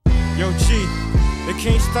Yo, G, they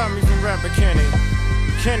can't stop me from rapping, can they?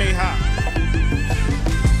 Can they hop?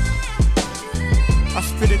 I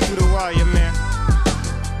spit it through the wire, man.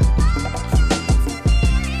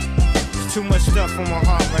 There's too much stuff on my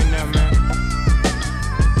heart right now, man.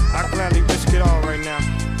 I gladly risk it all right now.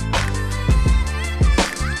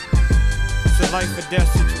 It's a life or death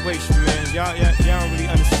situation, man. Y'all don't really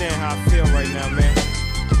understand how I feel right now, man.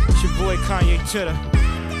 It's your boy Kanye Titter.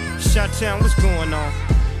 Shot-Town, what's going on?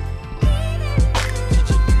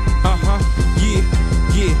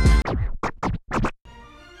 Yeah.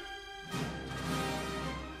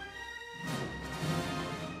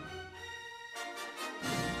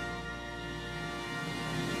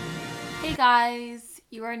 Hey guys,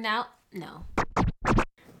 you are now... No.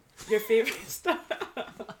 Your favorite stuff.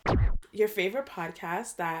 Your favorite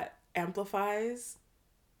podcast that amplifies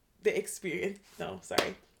the experience. No,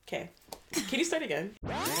 sorry. Okay. Can you start again?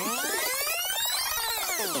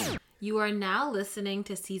 You are now listening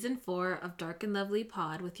to Season 4 of Dark and Lovely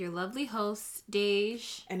Pod with your lovely hosts,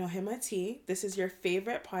 Dej and Ohima T. This is your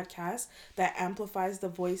favorite podcast that amplifies the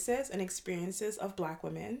voices and experiences of Black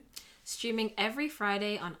women. Streaming every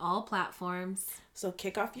Friday on all platforms. So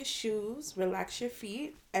kick off your shoes, relax your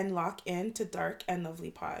feet, and lock in to Dark and Lovely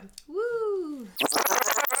Pod. Woo!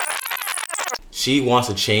 She wants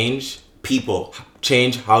to change people,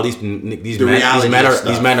 change how these men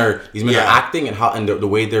are acting and how the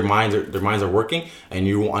way their minds are working. And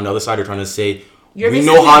you on the other side are trying to say you're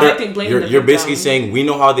basically saying we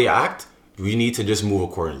know how they act. We need to just move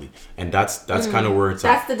accordingly, and that's kind of where it's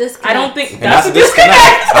at. That's the disconnect. I don't think that's the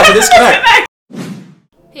disconnect. That's the disconnect.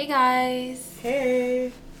 Hey guys.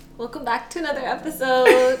 Hey. Welcome back to another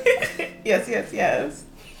episode. Yes.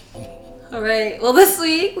 All right. Well, this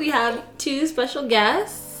week we have two special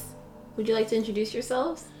guests. Would you like to introduce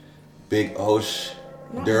yourselves? Big Osh,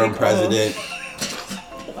 Durham president.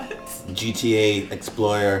 What? GTA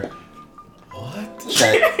explorer. What?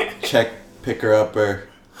 Check picker upper.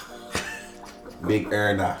 Big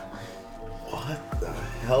Erna. What the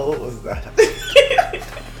hell was that?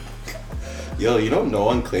 Yo, no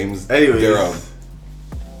one claims Anyways. Durham.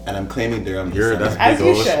 And I'm claiming Durham. That's as Big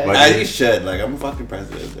you Osh. should. As you should. Like, I'm a fucking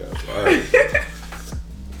president of Durham.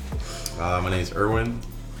 Alright. My name's Erwin.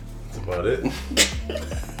 That's about it.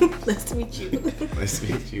 Nice to meet you. Nice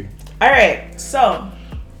to meet you. All right. So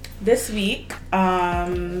this week,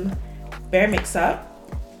 bear mix up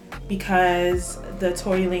because the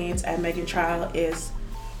Tory Lanez and Megan trial is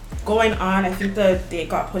going on. I think the date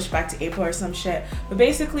got pushed back to April or some shit. But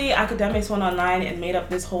basically, academics went online and made up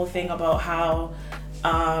this whole thing about how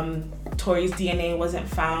Tory's DNA wasn't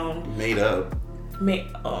found. Made up. Oh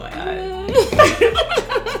my god.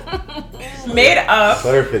 Made up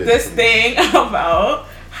this thing about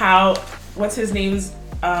how what's his name's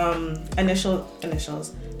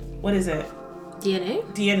initials. What is it?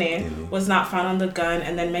 DNA was not found on the gun,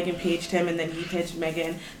 and then Megan paged him, and then he paged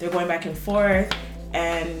Megan. They're going back and forth,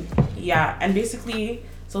 and basically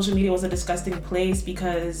social media was a disgusting place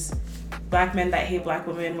because Black men that hate Black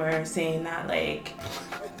women were saying that like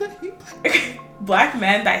Black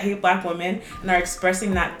men that hate Black women and are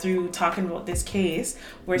expressing that through talking about this case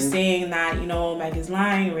were saying that Meg is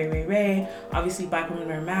lying, Ray. Obviously Black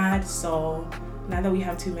women are mad, so now that we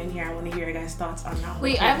have two men here, I want to hear your guys' thoughts on that.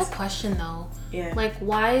 Wait, I have a question though. Yeah. Like,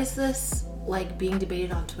 why is this like being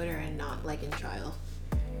debated on Twitter and not like in trial?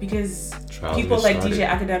 Because Trials people like started. DJ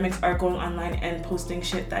Academics are going online and posting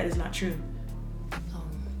shit that is not true. Oh,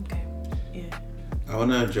 okay. Yeah. I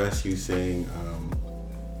want to address you saying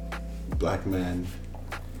Black men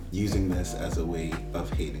using this as a way of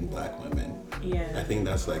hating Black women. Yeah. I think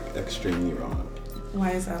that's like extremely wrong.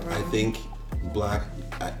 Why is that wrong? I think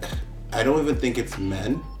I don't even think it's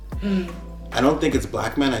men. I don't think it's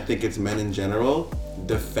Black men. I think it's men in general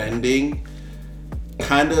defending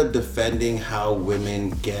how women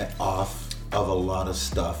get off of a lot of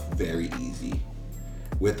stuff very easy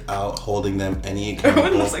without holding them any accountable.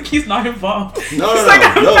 Everyone looks like he's not involved. No,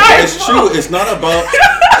 it's true. It's not about.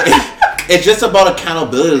 It's just about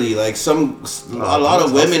accountability. Like a lot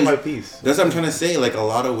of women. That's what I'm trying to say. Like a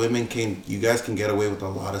lot of women you guys can get away with a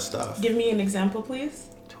lot of stuff. Give me an example, please.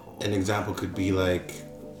 An example could be like,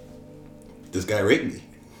 this guy raped me.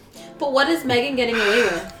 But what is Megan getting away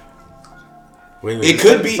with? Wait, It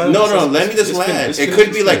could be no. Let me just land. It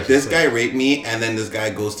could be like this guy raped me, and then this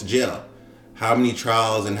guy goes to jail. How many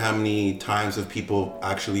trials and how many times have people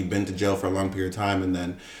actually been to jail for a long period of time, and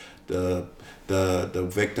then the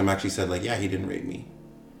victim actually said like, yeah, he didn't rape me,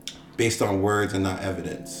 based on words and not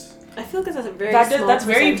evidence. I feel like that's a very that's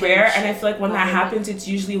very rare, and I feel like when that happens, it's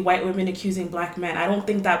usually white women accusing black men. I don't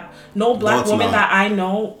think that no black woman that I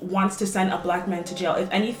know wants to send a black man to jail. If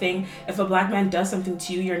anything, if a black man does something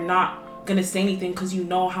to you, you're not gonna say anything because you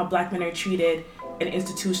know how black men are treated and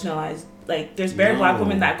institutionalized. Like, there's very black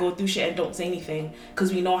women that go through shit and don't say anything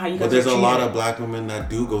because we know how you guys are treated. But there's a lot of black women that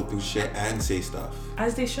do go through shit and say stuff.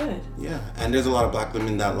 As they should. Yeah, and there's a lot of black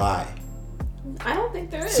women that lie. I don't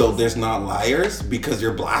think there is. So there's not liars because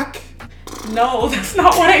you're black? No, that's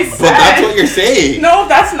not what I said. But that's what you're saying. No,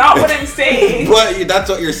 that's not what I'm saying. But that's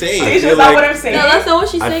what you're saying. It's just not what I'm saying. No, that's not what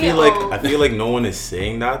she's saying. I feel like no one is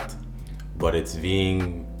saying that, but it's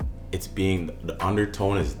being the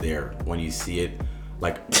undertone is there when you see it.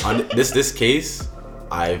 Like this case,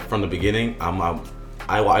 from the beginning,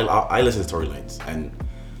 I listen to Tory Lanez, and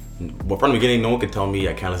from the beginning, no one could tell me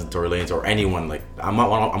I can't listen to Tory Lanez or anyone. Like, I'm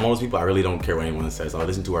one of those people. I really don't care what anyone says. I'll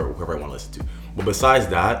listen to whoever I want to listen to. But besides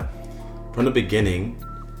that, from the beginning,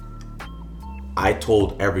 I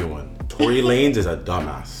told everyone Tory Lanez is a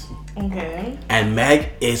dumbass. Okay. And Meg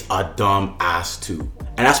is a dumb ass too.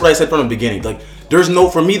 And that's what I said from the beginning. Like, there was no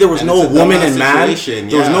woman and man.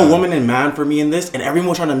 There was no woman and man for me in this. And everyone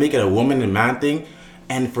was trying to make it a woman and man thing.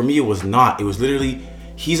 And for me, it was not. It was literally,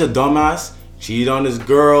 he's a dumbass. Cheated on his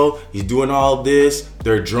girl. He's doing all this.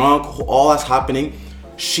 They're drunk. All that's happening.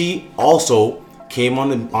 She also came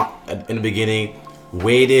on in the beginning,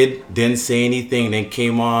 waited, didn't say anything, then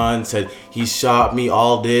came on, said he shot me,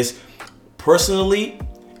 all this. Personally,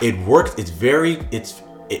 it worked.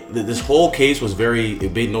 This whole case was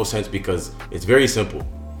it made no sense because it's very simple.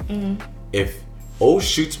 Mm-hmm. If O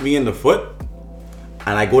shoots me in the foot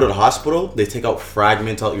and I go to the hospital, they take out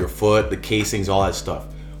fragments out your foot, the casings, all that stuff.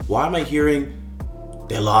 Why am I hearing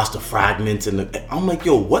they lost the fragments I'm like,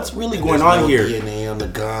 yo, what's really going on here? DNA on the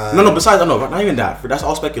gun. No, besides, no, not even that. That's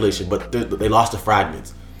all speculation, but they lost the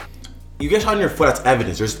fragments. You get shot in your foot, that's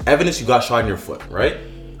evidence. There's evidence you got shot in your foot, right?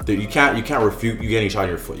 You can't refute you getting shot in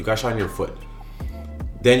your foot. You got shot in your foot.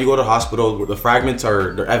 Then you go to the hospital, where the fragments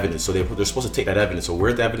they're evidence, so they're supposed to take that evidence. So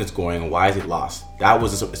where's the evidence going and why is it lost? That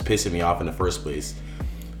was it's pissing me off in the first place.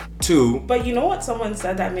 2. But you know what someone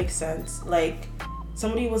said that makes sense? Like,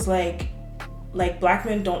 somebody was like black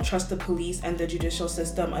men don't trust the police and the judicial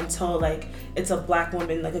system until like it's a black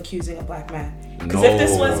woman like accusing a black man. Because if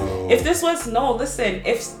this was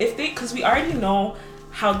because we already know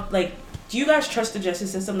how, like, do you guys trust the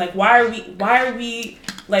justice system? Like, why are we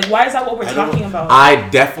like, why is that what we're talking about? I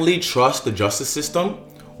definitely trust the justice system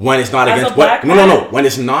when it's not against white. No. When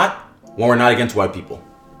we're not against white people.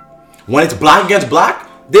 When it's black against black,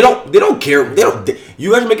 they don't care.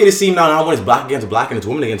 You guys are making it seem now when it's black against black and it's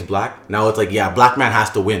women against black. Now it's like, yeah, black man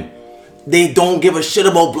has to win. They don't give a shit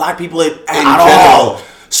about black people at all.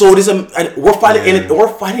 So we're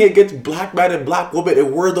fighting against black man and black women,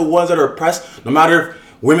 and we're the ones that are oppressed. No matter if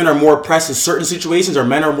women are more oppressed in certain situations or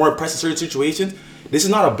men are more oppressed in certain situations. This is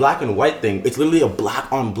not a black and white thing. It's literally a black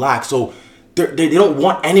on black. So they don't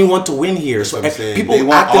want anyone to win here. So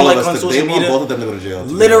people acting like on social media. They want both of them to go to jail.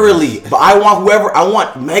 Literally. But I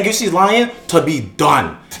want Meg, if she's lying, to be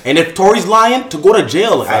done. And if Tory's lying, to go to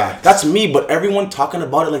jail. That's me. But everyone talking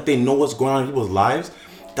about it like they know what's going on in people's lives.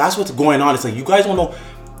 That's what's going on. It's like, you guys don't know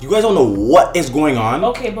what is going on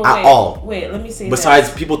at all. Wait, let me say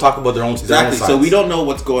Besides, people talk about their own sides. Exactly. So we don't know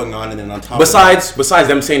what's going on, and then on top besides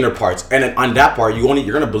them saying their parts, and then on that part, you're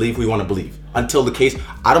gonna believe who you want to believe until the case.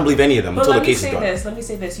 I don't believe any of them until the case is done. Let me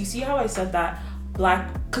say this. You see how I said that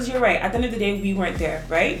black? Because you're right. At the end of the day, we weren't there,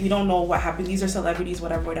 right? We don't know what happened. These are celebrities,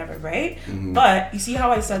 whatever, right? Mm-hmm. But you see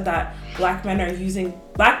how I said that black men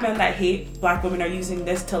that hate black women are using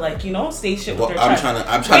this to, like, you know, say shit with their chest.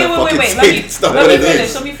 I'm trying to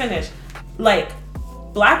Let me finish. Like,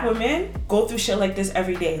 black women go through shit like this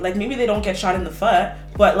every day. Like, maybe they don't get shot in the foot,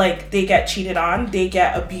 but like they get cheated on, they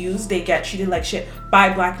get abused, they get treated like shit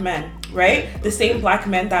by black men, right? The same black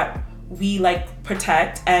men that we like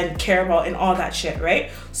protect and care about and all that shit,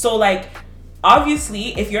 right? So like,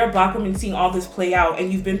 obviously, if you're a black woman seeing all this play out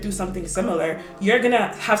and you've been through something similar, you're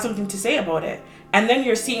gonna have something to say about it. And then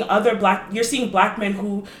you're seeing black men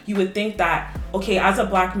who you would think that, okay, as a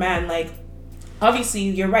black man, like, obviously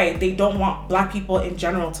you're right, they don't want black people in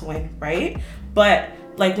general to win, right? But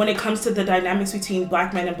like, when it comes to the dynamics between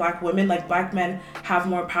black men and black women, like, black men have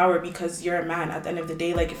more power because you're a man at the end of the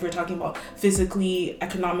day. Like, if we're talking about physically,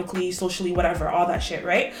 economically, socially, whatever, all that shit,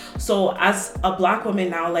 right? So as a black woman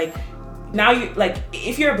now you, like,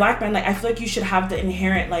 if you're a black man, like, I feel like you should have the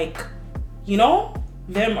inherent, like, you know,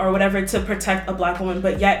 them or whatever to protect a black woman,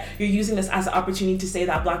 but yet you're using this as an opportunity to say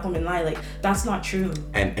that black women lie. Like, that's not true.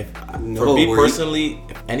 And for me personally,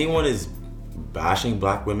 if anyone is bashing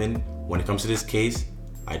black women when it comes to this case,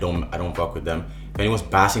 I don't fuck with them. If anyone's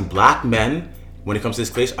bashing black men when it comes to this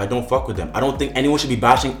place, I don't fuck with them. I don't think anyone should be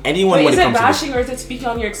bashing anyone when it comes to this. Is it bashing or is it speaking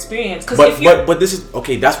on your experience? But this is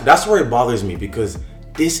okay. That's where it bothers me, because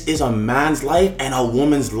this is a man's life and a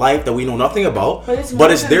woman's life that we know nothing about. But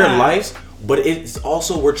it's their lives. But it's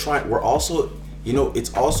also we're also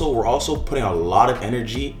putting a lot of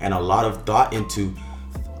energy and a lot of thought into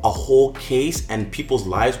a whole case and people's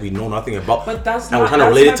lives we know nothing about. But we're trying to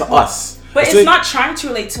relate it to us. But it's not trying to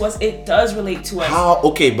relate to us. It does relate to us. How?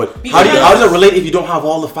 Okay, but how does it relate if you don't have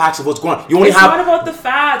all the facts of what's going on? It's not about the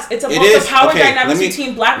facts. It's about the power dynamics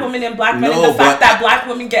between black women and black men, and the fact that black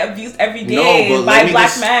women get abused every day by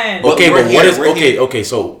black men. Okay, but what is okay?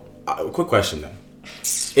 So, quick question then: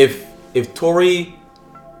 if Tory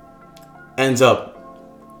ends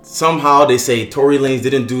up somehow they say Tory Lanez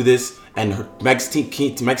didn't do this, and Meg's team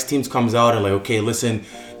comes out and like, okay, listen,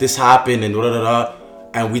 this happened and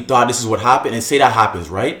and we thought this is what happened, and say that happens,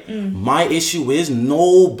 right? My issue is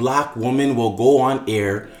no black woman will go on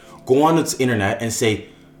air, go on the internet and say,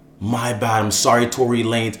 my bad, I'm sorry, Tory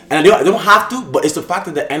Lanez. And they don't have to, but it's the fact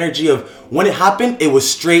that the energy of when it happened, it was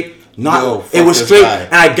straight. And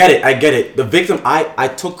I get it. The victim, I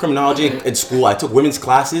took criminology in school. I took women's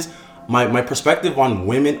classes. My perspective on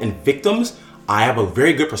women and victims, I have a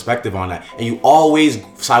very good perspective on that. And you always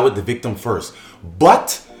side with the victim first.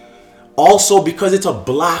 But also because it's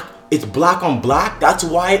black on black, that's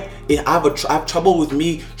why I have trouble with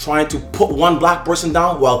me trying to put one black person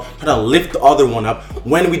down while trying to lift the other one up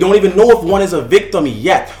when we don't even know if one is a victim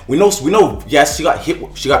yet. We know yes, she got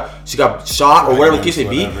hit, she got shot or whatever the case may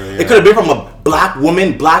be. It could have been from a black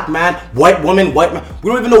woman, black man, white woman, white man.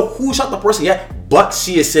 We don't even know who shot the person yet, but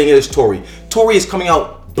she is saying it is Tory. Tory is coming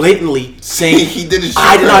out blatantly saying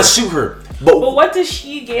I did not shoot her. But what does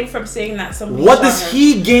she gain from saying that somebody What does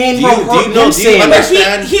he gain from him saying that?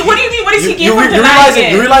 What do you mean? What does he gain from denying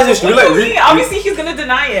it? You realize this. Obviously, he's going to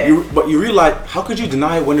deny it. But you realize, how could you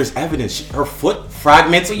deny it when there's evidence? Her foot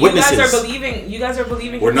fragments, witnesses. You guys are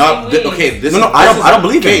believing. We're not. Okay. I don't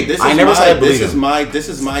believe it. I never said I believe it. This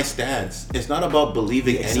is my stance. It's not about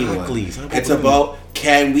believing anyone. It's about,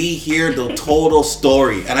 can we hear the total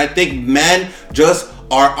story? And I think men just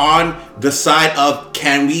are on the side of,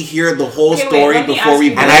 can we hear the whole story before we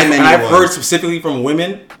blame anyone? And I've heard specifically from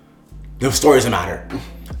women, the story doesn't matter.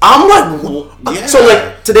 I'm like, so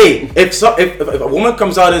like today, if a woman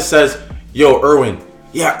comes out and says, yo, Erwin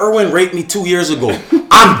raped me 2 years ago,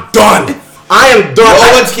 I'm done. I am done.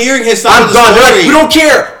 No one's hearing his side of the story. Like, we don't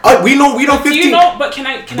care. We know 15. Do you know, but can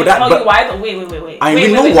I tell you why though? Wait.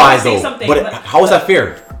 We know why though. But how is that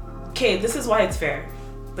fair? Okay, this is why it's fair.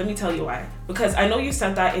 Let me tell you why. Because I know you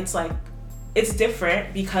said that it's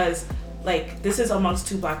different because like this is amongst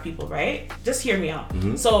two black people, right? Just hear me out.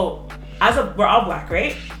 Mm-hmm. So we're all black,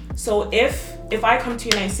 right? So if I come to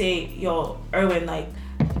you and I say, yo, Erwin, like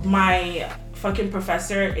my fucking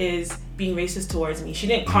professor is being racist towards me. She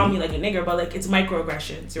didn't call me like a nigger, but like it's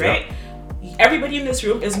microaggressions, right? Yeah. Everybody in this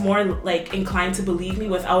room is more like inclined to believe me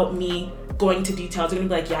without me going to details. They're gonna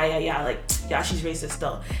be like, yeah, like, yeah, she's racist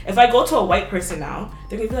still. If I go to a white person now,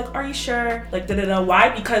 they're gonna be like, are you sure? Like, Why?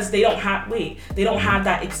 Because they don't have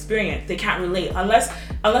that experience. They can't relate. Unless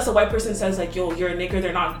a white person says like, yo, you're a nigger,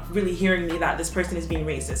 they're not really hearing me that this person is being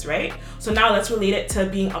racist, right? So now let's relate it to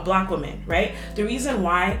being a black woman, right? The reason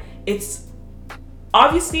why it's,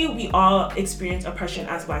 obviously we all experience oppression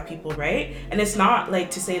as black people, right? And it's not like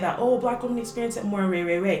to say that, oh, black women experience it more,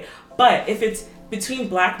 ray. But if it's between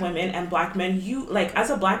black women and black men, you, like, as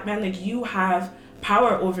a black man, like, you have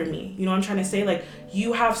power over me. You know what I'm trying to say? Like,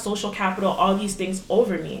 you have social capital, all these things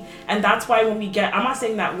over me. And that's why when I'm not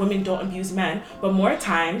saying that women don't abuse men, but more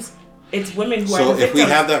times it's women who are the victims. So if we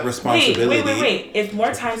have that responsibility... Wait. If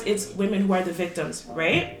more times it's women who are the victims,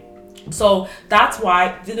 right? So that's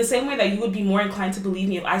why, the same way that you would be more inclined to believe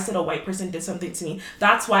me if I said a white person did something to me,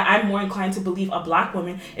 that's why I'm more inclined to believe a black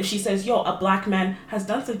woman if she says, yo, a black man has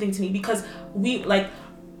done something to me, because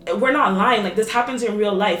we're not lying. Like, this happens in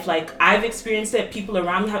real life. Like, I've experienced it. People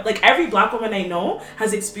around me have, like, every black woman I know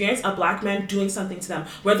has experienced a black man doing something to them,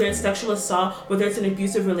 whether it's sexual assault, whether it's an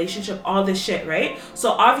abusive relationship, all this shit, right? So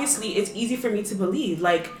obviously it's easy for me to believe,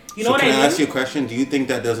 like, you know what I mean? Can I ask you a question? Do you think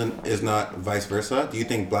that is not vice versa? Do you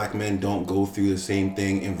think black men don't go through the same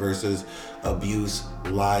thing in versus abuse,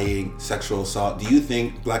 lying, sexual assault? Do you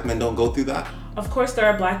think black men don't go through that? Of course there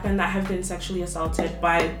are black men that have been sexually assaulted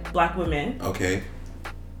by black women. Okay.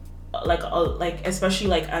 like especially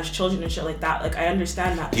like as children and shit like that. Like I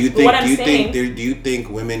understand that. Do you think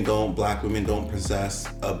black women don't possess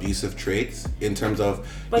abusive traits in terms of?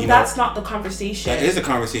 But that's not the conversation. That is a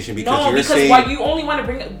conversation because saying, why you only want to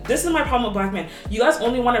bring. This is my problem with black men. You guys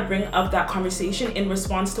only want to bring up that conversation in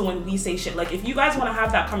response to when we say shit. Like if you guys want to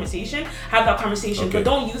have that conversation, okay. But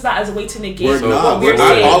don't use that as a way to negate. We're not.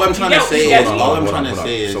 All I'm trying to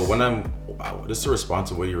say is. So when just to respond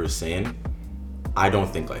to what you were saying, I don't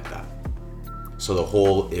think like that. So the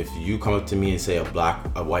whole, if you come up to me and say a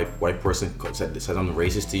white person said something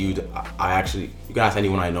racist to you, you can ask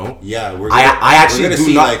anyone I know. Yeah,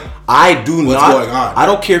 I do not. Going on. I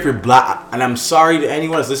don't care if you're black, and I'm sorry to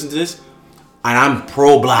anyone that's listening to this, and I'm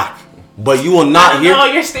pro-black. But you will not hear. No,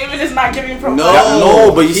 your statement is not giving pro.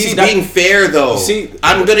 No, but he's being fair though. See,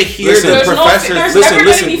 I'm gonna hear the professors. There's never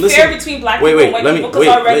going to be fair between black people and white people because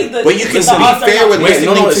already the. But you can be fair with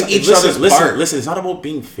listening to each other's part. Listen, it's not about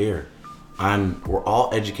being fair. We're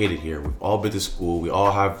all educated here. We've all been to school. We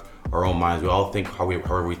all have our own minds. We all think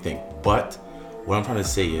however we think. But what I'm trying to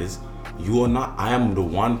say is, you will not. I am the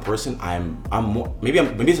one person. I'm more. Maybe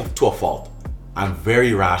it's to a fault. I'm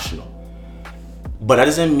very rational. But that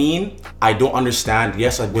doesn't mean I don't understand.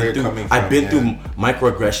 Yes, I've been through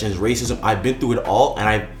microaggressions, racism. I've been through it all,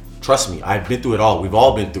 and trust me, I've been through it all. We've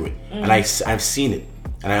all been through it, and I've seen it,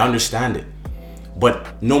 and I understand it.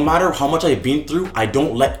 But no matter how much I've been through, I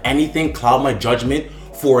don't let anything cloud my judgment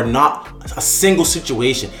for not a single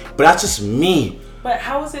situation. But that's just me. But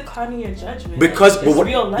how is it clouding your judgment? Because it's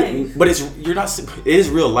real life. But it is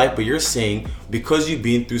real life. But you're saying because you've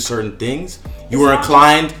been through certain things, you're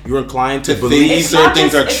inclined to believe certain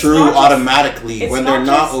things are true automatically when they're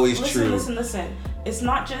not always true. Listen. It's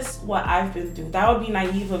not just what I've been through. That would be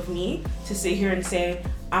naive of me to sit here and say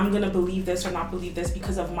I'm gonna believe this or not believe this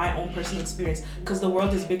because of my own personal experience. Because the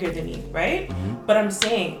world is bigger than me, right? Mm-hmm. But I'm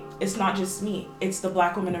saying it's not just me. It's the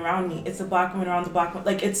black women around me. It's the black women around the black women.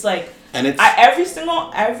 Like it's like, and it's every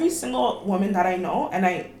single woman that I know, and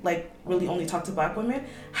I like really only talk to black women,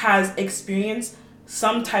 has experienced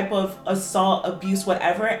some type of assault, abuse,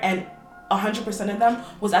 whatever, and 100% of them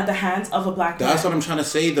was at the hands of a black man. That's what I'm trying to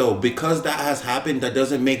say though. Because that has happened, that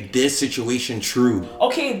doesn't make this situation true.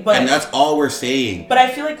 Okay, but... And that's all we're saying. But I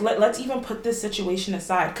feel like let's even put this situation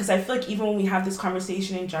aside. Because I feel like even when we have this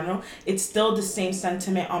conversation in general, it's still the same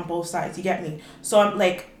sentiment on both sides. You get me? So I'm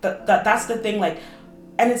like, that's the thing, like...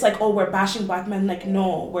 And it's like, oh, we're bashing black men. Like,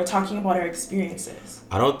 no, we're talking about our experiences.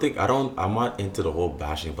 I'm not into the whole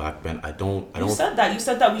bashing black men. You said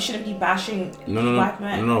that we shouldn't be bashing black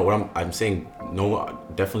men. No. What I'm saying, no,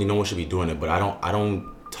 definitely no one should be doing it. But I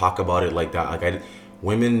don't talk about it like that. Like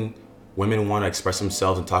women want to express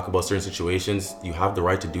themselves and talk about certain situations. You have the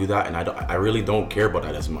right to do that. And I really don't care about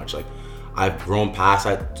that as much. Like I've grown past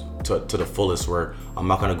that to the fullest where I'm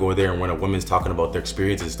not going to go there. And when a woman's talking about their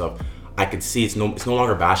experiences and stuff, I could see it's no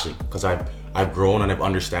longer bashing because I've grown and I've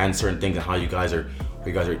understand certain things and how you guys are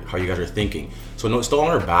thinking. So no, it's no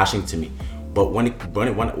longer bashing to me. But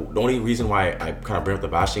the only reason why I kind of bring up the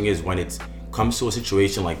bashing is when it comes to a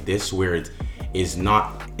situation like this where it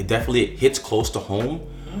definitely hits close to home,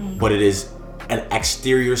 but it is an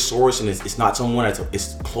exterior source and it's not someone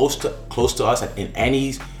it's close to us in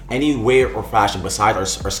any way or fashion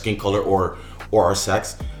besides our skin color or our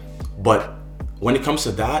sex. But when it comes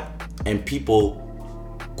to that, and people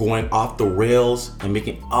going off the rails and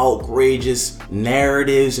making outrageous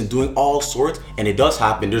narratives and doing all sorts, and it does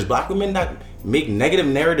happen. There's black women that make negative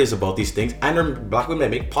narratives about these things, and there are black women that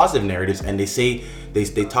make positive narratives, and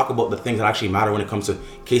they talk about the things that actually matter when it comes to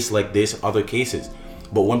cases like this and other cases.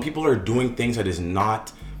 But when people are doing things that is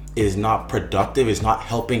not productive, is not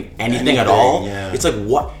helping anything at all, it's like,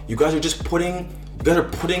 what? You guys are putting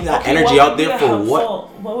that energy out there for what?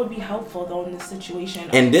 What would be helpful though in this situation?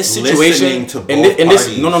 In this situation, to both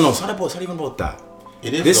parties. No, it's not even about that.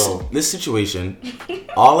 It is this situation.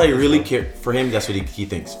 All I really care for him, that's what he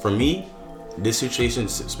thinks. For me, this situation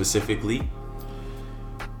specifically,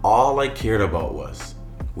 all I cared about was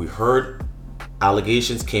we heard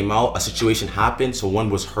allegations came out, a situation happened,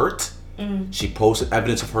 someone was hurt. She posted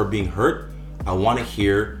evidence of her being hurt. I want to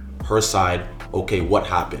hear her side. Okay, what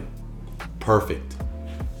happened? Perfect.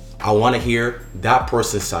 I want to hear that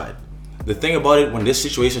person's side. The thing about it, when this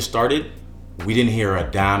situation started, we didn't hear a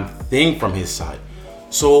damn thing from his side.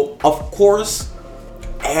 So of course,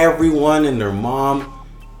 everyone and their mom,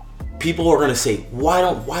 people are gonna say, why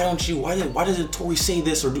doesn't Tori say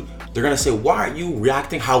this or do? They're gonna say, why aren't you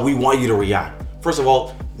reacting how we want you to react? First of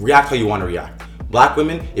all, react how you want to react. Black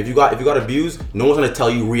women, if you got abused, no one's gonna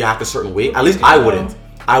tell you react a certain way. At least I wouldn't.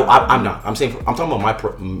 I'm not. I'm talking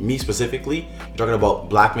about me specifically. You're talking about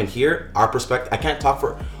black men here. Our perspective. I can't talk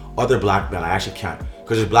for other black men, I actually can't,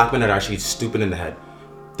 because there's black men that are actually stupid in the head.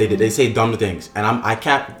 They say dumb things, and I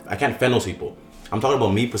can't defend those people. I'm talking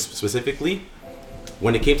about me specifically.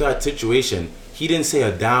 When it came to that situation, he didn't say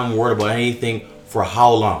a damn word about anything for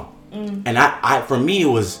how long, and I for me it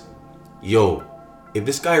was, yo, if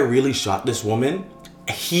this guy really shot this woman,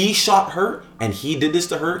 he shot her and he did this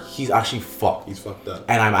to her, he's actually fucked. He's fucked up.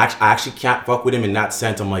 And I actually can't fuck with him in that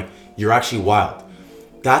sense. I'm like, you're actually wild.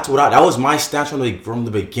 That was my stance from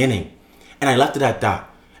the beginning. And I left it at that.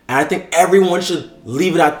 And I think everyone should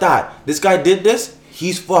leave it at that. This guy did this,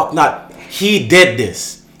 he's fucked. Not, he did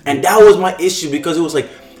this. And that was my issue, because it was like,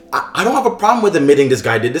 I don't have a problem with admitting this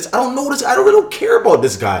guy did this. I don't know this. I really don't care about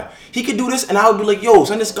this guy. He could do this, and I would be like, yo,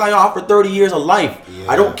 send this guy off for 30 years of life.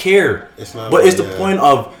 Yeah. I don't care. It's the point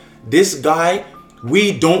of this guy,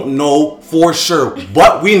 we don't know for sure,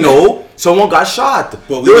 but we know someone got shot.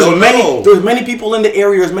 But there was many people in the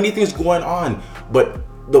area. There's many things going on. But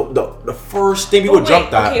the first thing people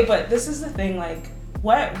jumped at. Okay, but this is the thing. Like,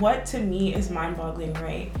 what to me is mind-boggling,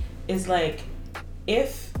 right? Is like,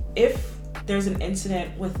 if there's an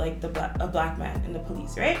incident with like a black man and the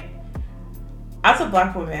police, right? As a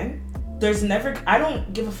black woman, I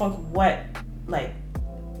don't give a fuck what like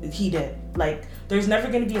he did. Like, there's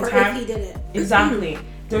never gonna be a time. If he did it. Exactly.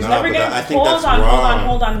 There's never gonna.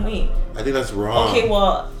 Hold on, wait. I think that's wrong. Okay,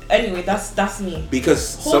 well, anyway, that's me.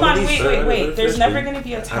 Because hold on, wait. There's never gonna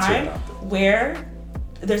be a time where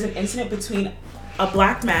there's an incident between a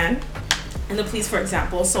black man and the police, for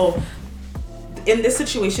example. So in this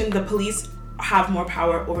situation, the police have more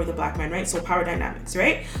power over the black man, right? So power dynamics,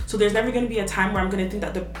 right? So there's never going to be a time where I'm going to think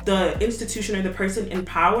that the institution or the person in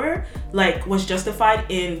power like was justified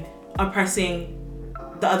in oppressing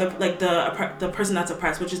the other, like the person that's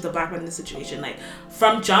oppressed, which is the black man in the situation. Like,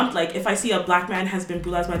 from jump, like, if I see a black man has been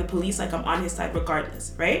brutalized by the police, like, I'm on his side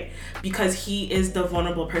regardless, right? Because he is the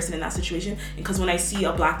vulnerable person in that situation. And because when I see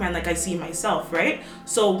a black man, like, I see myself, right?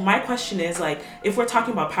 So my question is, like, if we're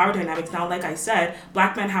talking about power dynamics now, like I said,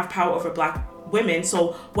 black men have power over black women.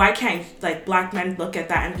 So why can't, like, black men look at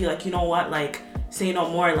that and be like, you know what, like, say no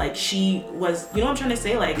more, like, she was, you know what I'm trying to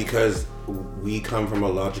say? Like, because we come from a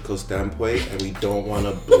logical standpoint and we don't want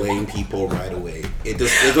to blame people right away. It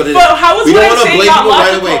just is what it is. But how is we what don't want to blame people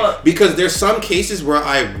logical? right away, because there's some cases where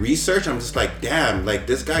I research, I'm just like, damn, like,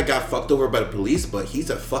 this guy got fucked over by the police, but he's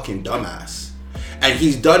a fucking dumbass. And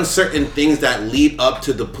he's done certain things that lead up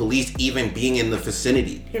to the police even being in the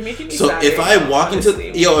vicinity. You're making me so sad if I walk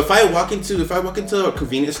honestly. if I walk into a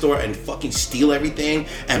convenience store and fucking steal everything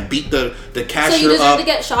and beat the cashier up. So you deserve to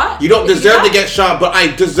get shot? You don't deserve to get shot, but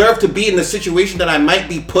I deserve to be in the situation that I might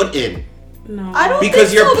be put in. No. I don't because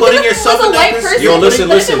think you're so, putting yourself in that person. Yo,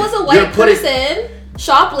 listen. If it was a white person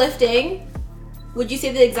shoplifting, would you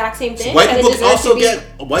say the exact same thing? White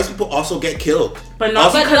people also get killed, but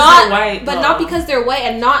not because they're white. But not because they're white,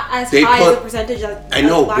 and not as high as a percentage of. I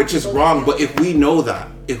know, which is wrong. But if we know that,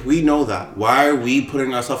 why are we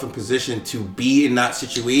putting ourselves in position to be in that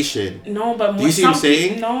situation? No, but do you see what I'm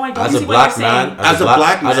saying? No, I don't. As a black man, as a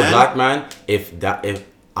black man,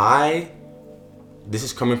 this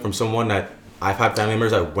is coming from someone that I've had family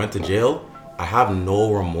members that went to jail. I have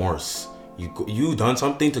no remorse. You done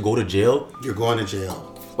something to go to jail? You're going to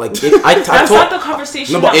jail. Like, that's not the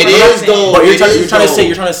conversation. No, but it is though. But you're trying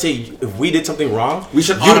to say if we did something wrong, we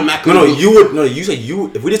should automatically.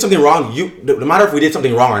 If we did something wrong, no matter if we did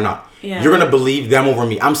something wrong or not, you're gonna believe them over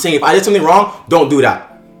me. I'm saying if I did something wrong, don't do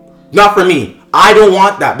that. Not for me. I don't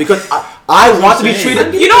want that because I want to be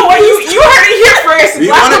treated. You know what? You heard it here first.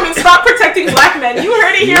 Black women, stop protecting black men. You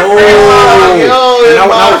heard it here first. Now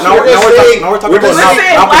we're talking about protecting.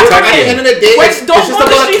 At the end of the day, it's just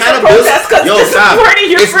about accountability.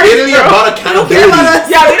 It's literally about accountability.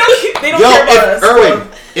 Yeah, they don't care about us. Erwin,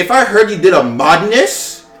 if I heard you did a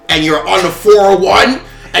madness and you're on the 401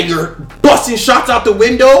 and you're busting shots out the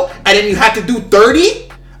window and then you had to do 30.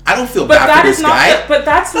 I don't feel bad for this guy. But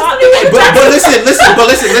listen. No,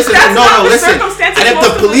 listen. And if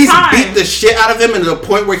the police beat the shit out of him and to the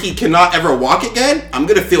point where he cannot ever walk again, I'm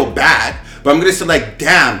gonna feel bad. But I'm gonna say like,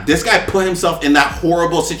 damn, this guy put himself in that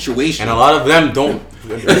horrible situation. And a lot of them don't.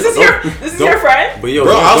 This is your friend. But yo,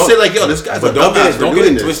 bro, I'll say like, yo, this guy's a dumbass. Don't get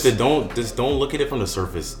it twisted. Don't look at it from the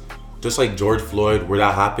surface. Just like George Floyd, where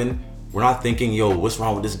that happened. We're not thinking, yo, what's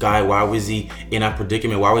wrong with this guy? Why was he in that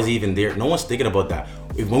predicament? Why was he even there? No one's thinking about that.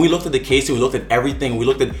 When we looked at the case, we looked at everything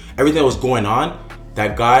that was going on,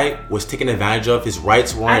 that guy was taken advantage of. His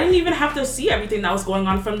rights weren't. I didn't even have to see everything that was going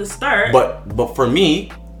on from the start. But for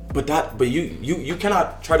me, But you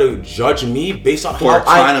cannot try to judge me based on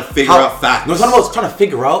trying to figure out facts. No, it's not about trying to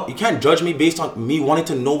figure out. You can't judge me based on me wanting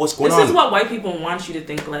to know what's going on. This is what white people want you to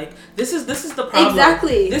think. Like this is the problem.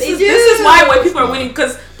 Exactly. This is why white people are winning,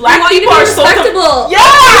 because black people are so respectable.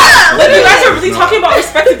 Like you guys are really talking about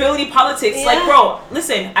respectability politics. Yeah. Like, bro,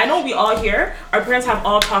 listen. I know we all here. Our parents have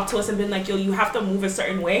all talked to us and been like, "Yo, you have to move a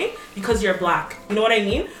certain way because you're black." You know what I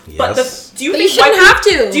mean? Yes. But do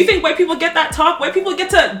you think white people get that talk? White people get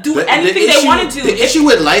to do anything they want to do. The issue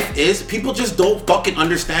with life is people just don't fucking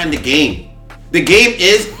understand the game. The game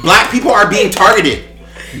is black people are being targeted.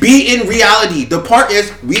 Be in reality. The part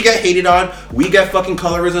is we get hated on, we get fucking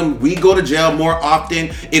colorism, we go to jail more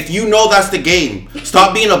often. If you know that's the game,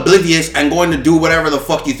 stop being oblivious and going to do whatever the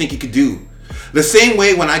fuck you think you could do. The same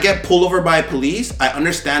way when I get pulled over by police, I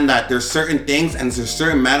understand that there's certain things and there's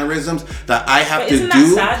certain mannerisms that I have to do.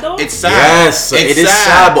 That sad, though? It's sad. Yes, it is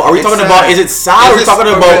sad. But are we talking about? Is it sad? Or are we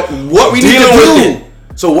talking about what we need to do?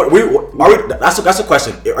 So what that's a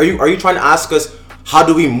question. Are you trying to ask us how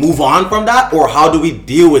do we move on from that, or how do we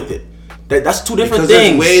deal with it? That's two different things.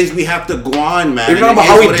 There's ways we have to go on, man. You're talking about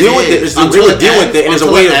how we deal with it. There's a way to deal with it, and there's a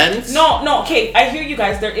way to. No, okay. I hear you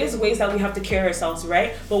guys. There is ways that we have to carry ourselves,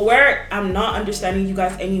 right? But where I'm not understanding you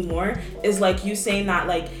guys anymore is like you saying that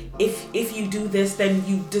like if you do this, then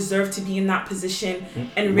you deserve to be in that position.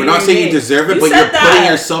 And we're not saying you deserve it, but you're putting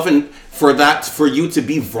yourself in for you to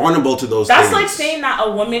be vulnerable to those things. That's like saying that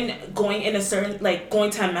a woman going in a certain, like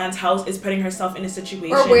going to a man's house is putting herself in a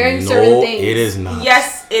situation. Or wearing certain things. It is not.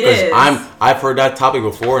 Yes, it is. I've heard that topic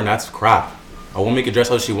before, and that's crap. A woman can dress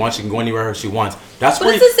how she wants. She can go anywhere she wants. That's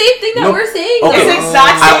but it's the same thing that we're saying. Okay. It's the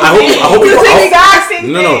exact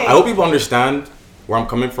same thing. I hope people understand where I'm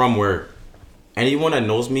coming from. Where anyone that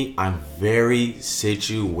knows me, I'm very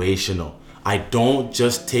situational. I don't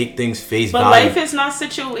just take things face value. But life is not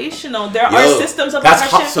situational. There are systems of oppression.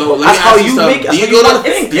 That's how you make it. Do you go to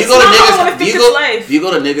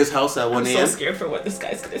niggas' house at 1 a.m.? I'm so scared for what this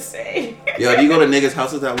guy's gonna say. Yo, do you go to niggas'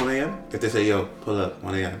 houses at 1 a.m.? If they say, yo, pull up,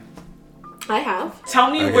 1 a.m. I have. Tell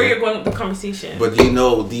me where you're going with the conversation. But do you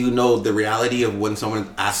know the reality of when someone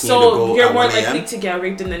asks you to go So you're at more 1 a.m.? likely to get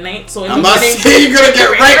raped in the night. So in I'm the not morning, saying you're gonna get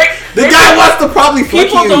raped. The guy wants to probably fuck you.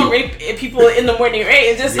 People don't rape people in the morning, right?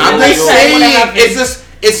 It's just I'm just saying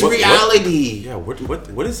it's reality. Yeah, what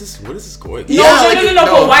is this? What is this going? No.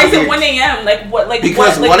 But why is it 1 a.m.?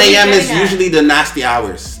 Because 1 a.m. is usually the nasty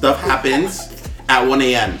hours. Stuff happens at 1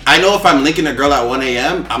 a.m. I know if I'm linking a girl at 1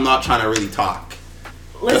 a.m., I'm not trying to really talk.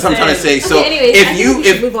 That's what I'm trying to say. So anyways, if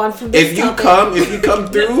you come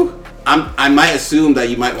through, I might assume that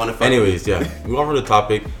you might want to fuck. Anyways, yeah. Move on from the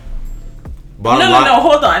topic. No,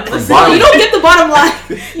 hold on. Listen, you don't get the bottom line.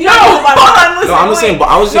 I'm just saying.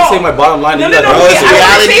 I was just saying my bottom line.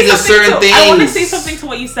 Reality is certain things. I want to say something to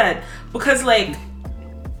what you said, because like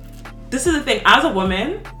this is the thing. As a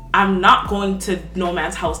woman, I'm not going to no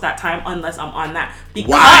man's house that time unless I'm on that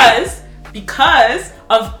because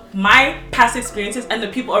of my past experiences and the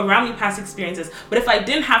people around me past experiences. But if I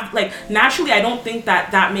didn't have, like, naturally I don't think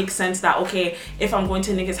that makes sense that, okay, if I'm going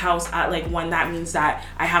to a nigga's house at like 1, that means that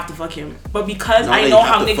I have to fuck him. But because I know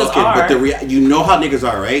how niggas are. But you know how niggas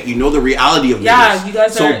are, right? You know the reality of niggas. Yeah, you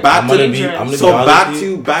guys are. Back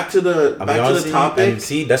to the topic. And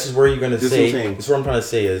see, this is where you're gonna say. This is what I'm trying to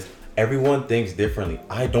say is everyone thinks differently.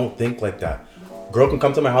 I don't think like that. Girl can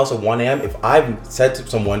come to my house at 1 a.m. If I've said to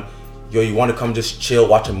someone, yo, you want to come just chill,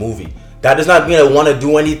 watch a movie, that does not mean I want to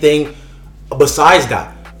do anything besides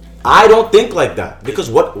that. I don't think like that, because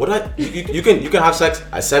you can have sex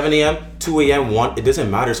at 7 a.m., 2 a.m., 1, it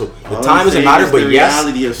doesn't matter. So the time doesn't matter, but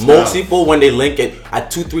yes, most people when they link it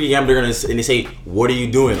at 2, 3 a.m. they're gonna and they say, what are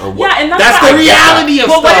you doing? Or what? Yeah, and that's the reality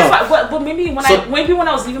of stuff. But maybe when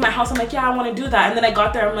I was leaving my house, I'm like, yeah, I want to do that, and then I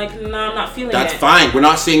got there, I'm like, no, I'm not feeling it. That's fine. We're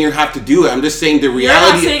not saying you have to do it. I'm just saying the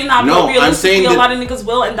reality. You're not saying that, but realistically, a lot of niggas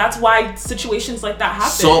will, and that's why situations like that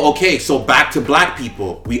happen. So back to black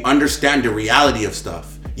people, we understand the reality of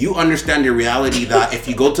stuff. You understand the reality that if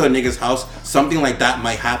you go to a nigga's house, something like that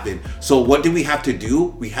might happen. So what do we have to do?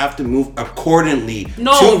 We have to move accordingly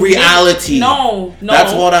to reality. No.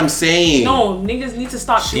 That's what I'm saying. No, niggas need to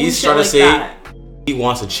stop doing shit trying like to say that. He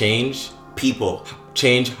wants to change people.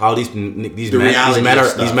 Change how these men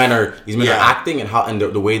are acting and how and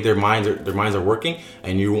the way their minds are working,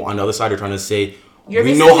 and you on the other side are trying to say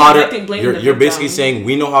you're basically saying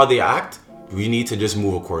we know how they act. We need to just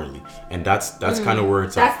move accordingly, and that's kind of where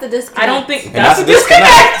it's at. That's the disconnect. I don't think that's the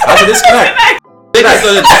disconnect. That's the disconnect. think that's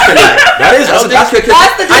a disconnect.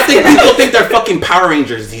 I think disconnect. people think they're fucking Power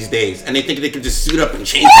Rangers these days, and they think they can just suit up and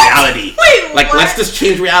change reality. Wait, like, what? let's just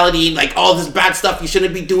change reality. Like, all this bad stuff you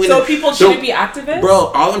shouldn't be doing. So people shouldn't be activists?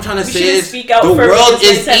 Bro, all I'm trying to say is speak out the for world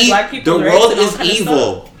is black people, the right, world and all is kind of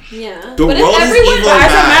evil. Yeah. The But world is everyone- evil. But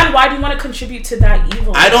as a Bad. man, why do you want to contribute to that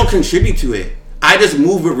evil? I don't contribute to it. I just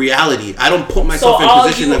move with reality. I don't put myself So in all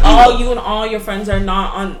position you, of all evil. you and all your friends are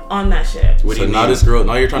not on that shit. What do So you now mean? this girl,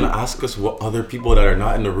 now you're trying to ask us what other people that are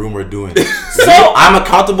not in the room are doing. So I'm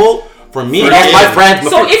accountable for me. For That's him. my friends.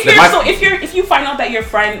 So if you find out that your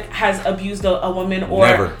friend has abused a woman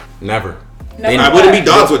or never. I wouldn't be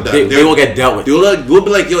dogs with them. They will get dealt with. We'll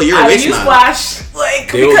be like, yo, you're a waste man. Newsflash,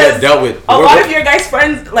 like They will because get dealt with. a lot of your guys'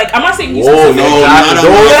 friends, like I'm not saying you Whoa, specifically. no, none of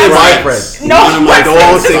don't my say my friends. friends. No, None of my don't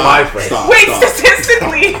friends. say my Stop, friends. stop, Wait, stop.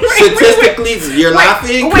 statistically. Statistically, you're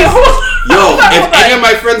laughing. Wait, hold on. Yo, Hold on, if hold on. any of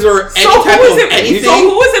my friends were any So type who of anything, So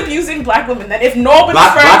who is abusing black women then? If nobody's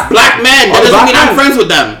Black- friends, black men, that Oh, doesn't black mean I'm men. friends with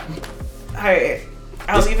them. Alright,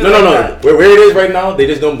 I'll leave it No. like that. Where it is right now, they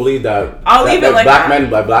just don't believe that. I'll leave it like black that. men,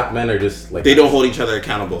 black men are just like They don't hold each other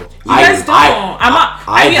accountable. You guys don't.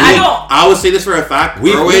 I don't. I would say this for a fact.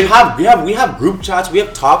 We Erwin, have group chats. We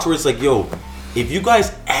have talks where it's like, yo, if you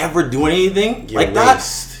guys ever do anything You're like that,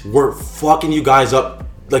 waste. we're fucking you guys up.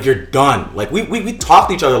 Like you're done. Like we talk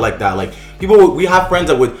to each other like that. Like we have friends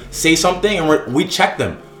that would say something and we check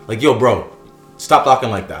them. Like, yo, bro, stop talking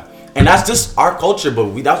like that. And that's just our culture.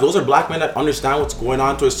 But those are black men that understand what's going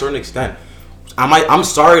on to a certain extent. I'm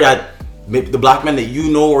sorry that maybe the black men that you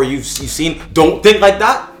know or you've seen don't think like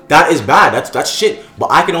that. That is bad. That's shit.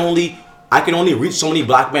 But I can only reach so many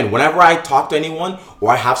black men. Whenever I talk to anyone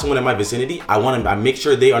or I have someone in my vicinity, I make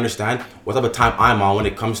sure they understand what type of time I'm on when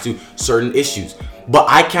it comes to certain issues. But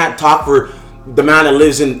I can't talk for the man that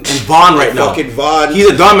lives in Vaughan right now. Fucking Vaughan. He's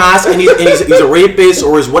a dumbass and he's a rapist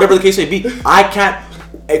or is whatever the case may be. I can't.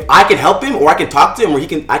 If I can help him or I can talk to him or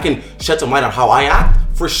I can shed some light on how I act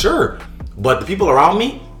for sure. But the people around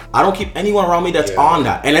me, I don't keep anyone around me that's on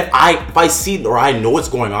that. And if I see or I know what's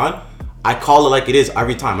going on, I call it like it is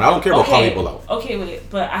every time. And I don't care about calling people out. Okay, wait,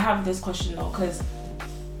 but I have this question though, because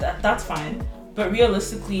that's fine. But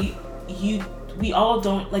realistically, we all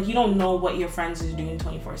don't, like, you don't know what your friends is doing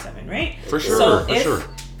 24/7, right? For sure. So for sure.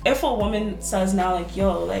 if a woman says now, like,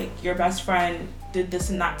 yo, like, your best friend did this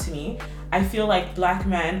and that to me, I feel like black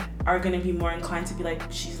men are gonna be more inclined to be like,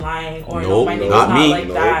 she's lying, or no, my nigga's not me. like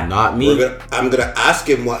that. Not me. I'm gonna ask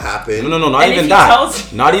him what happened. No, not And even if he that.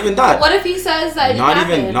 tells- Not even that. What if he says that?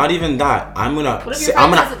 Not even that. I'm gonna. What if your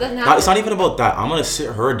friend says it doesn't happen? It's not even about that. I'm gonna sit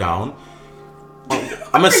her down.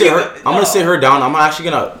 I'm gonna sit her down.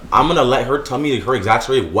 I'm gonna let her tell me her exact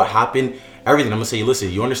story, what happened, everything. I'm gonna say,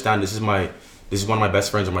 listen, you understand? This is one of my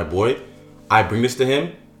best friends or my boy. I bring this to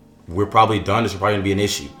him. We're probably done. This is probably gonna be an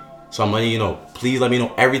issue. So I'm letting you know. Please let me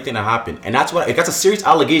know everything that happened. And that's what. If that's a serious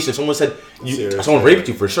allegation, if someone said someone raped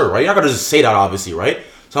you for sure, right? You're not gonna just say that, obviously, right?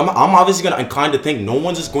 So I'm obviously gonna inclined to think no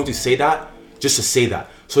one's just going to say that just to say that.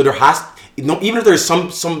 So there has, even if there's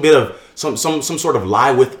some bit of some sort of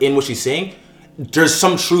lie within what she's saying, there's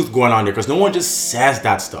some truth going on there because no one just says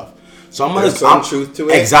that stuff. So There's some truth to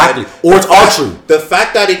it. Exactly. Or it's all true. The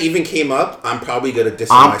fact that it even came up, I'm probably gonna distance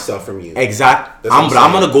myself from you. Exactly. But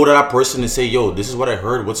I'm gonna go to that person and say, yo, this is what I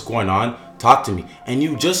heard. What's going on? Talk to me. And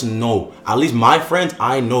you just know. At least my friends,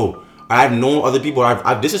 I know. I've known other people.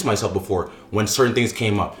 I've distanced myself before when certain things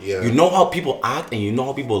came up. Yeah. You know how people act and you know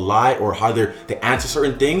how people lie or how they answer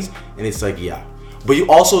certain things. And it's like, yeah. But you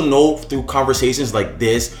also know through conversations like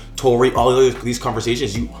this, Tori, all of these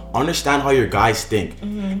conversations, you understand how your guys think.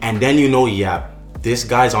 Mm-hmm. And then you know, yeah, this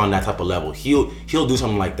guy's on that type of level. He'll do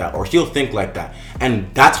something like that or he'll think like that.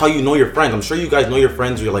 And that's how you know your friends. I'm sure you guys know your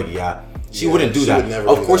friends where you're like, yeah, she wouldn't do that.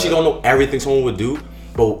 Of course, you don't know everything someone would do,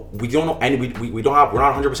 but we don't know any. We're not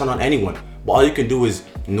 100% on anyone. But all you can do is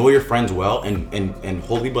know your friends well and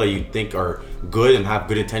hold people that you think are good and have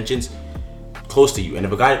good intentions close to you. And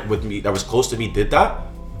if a guy with me that was close to me did that,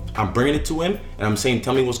 I'm bringing it to him and I'm saying,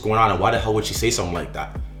 tell me what's going on and why the hell would she say something like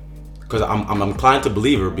that? Because I'm inclined to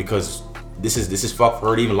believe her because this is fuck for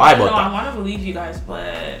her to even lie about that. I want to believe you guys, but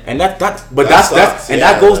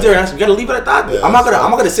that goes there. And you gotta leave it at that. Yeah, I'm not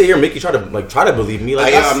gonna sit here and make you try to believe me.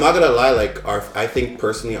 Like I'm not gonna lie. Like I think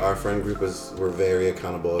personally our friend group we're very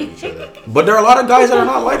accountable of each other. But there are a lot of guys that are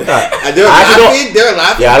not like that. And they're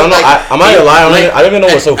laughing. Yeah, I don't know. Like, I'm not gonna lie. I don't even know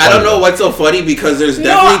what's so funny. I don't know what's so funny because there's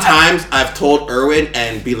definitely times I've told Erwin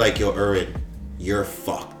and be like, yo, Erwin, you're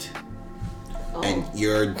fucked. And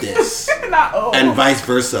you're this. And vice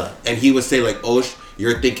versa. And he would say like, oh,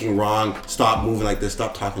 you're thinking wrong. Stop moving like this.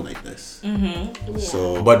 Stop talking like this. Mm-hmm.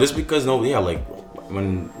 So, but just because like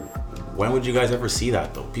when when would you guys ever see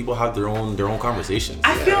that though? People have their own conversations.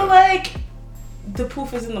 I feel like the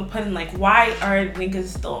proof is in the pudding. Like, why are niggas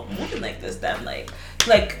still moving like this then? Like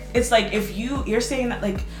it's like if you're saying that,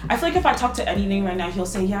 like, I feel like if I talk to any nigga right now, he'll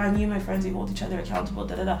say, yeah, me and my friends, we hold each other accountable,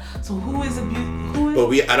 So who is abused? But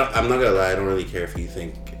I'm not gonna lie, I don't really care if you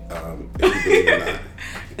think if you believe in that.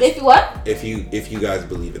 If you what? If you guys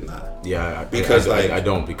believe in that. Yeah, because I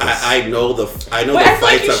don't, because I know the but the I feel like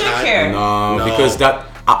fights you I've should had. care. No, because that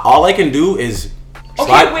all I can do is.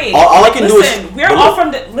 Okay, wait. All I can do is we're all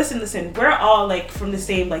from the listen. We're all like from the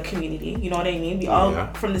same like community. You know what I mean? We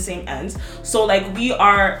all from the same ends. So like we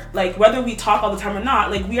are like, whether we talk all the time or not,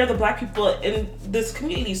 like we are the black people in this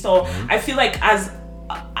community. So I feel like as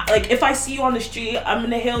like if I see you on the street, I'm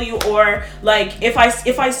gonna hail you, or like if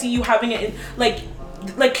I see you having it in,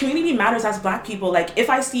 like community matters as black people. Like if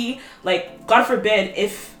I see, like, God forbid,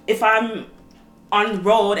 if I'm on the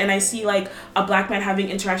road and I see like a black man having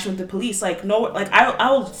interaction with the police, like, no, like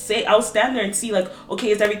I'll stand there and see, like, okay,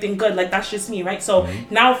 is everything good? Like, that's just me, right? So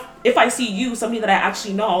now if I see you, somebody that I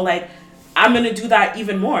actually know, like, I'm gonna do that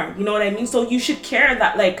even more. You know what I mean? So you should care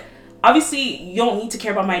that, like, obviously you don't need to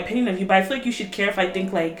care about my opinion of you, but I feel like you should care if I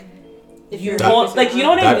think like if you're like, you know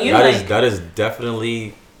what I mean? That is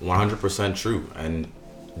definitely 100% true, and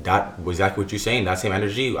that was exactly what you're saying. That same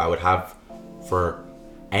energy I would have for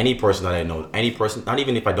any person that I know, any person, not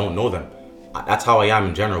even if I don't know them. That's how I am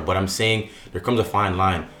in general. But I'm saying there comes a fine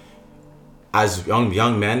line. As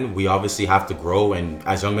young men, we obviously have to grow, and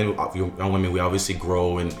as young women, we obviously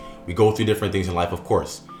grow and we go through different things in life, of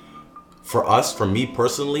course. For me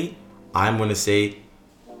personally, I'm going to say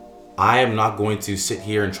I am not going to sit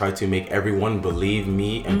here and try to make everyone believe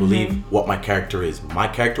me and believe what my character is. My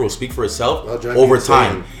character will speak for itself over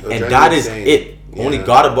time, and that is it. Yeah. Only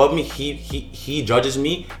God above me, he judges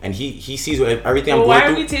me, and he sees everything I'm going through.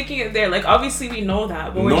 Why are we taking it there? Like, obviously we know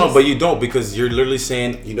that. But but you don't, because you're literally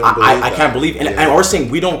saying you don't I can't believe, and we're saying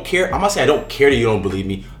we don't care. I'm not saying I don't care that you don't believe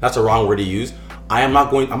me. That's a wrong word to use. I'm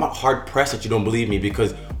not hard pressed that you don't believe me,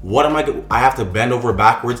 because what am I have to bend over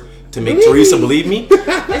backwards to make Teresa believe me?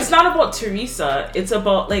 It's not about Teresa. It's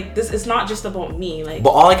about, like, this. It's not just about me. Like,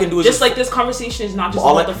 but all I can do is just like this conversation is not just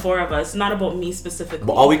about the four of us. It's not about me specifically.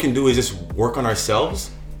 But all we can do is just work on ourselves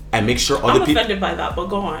and make sure other people. I'm offended by that, but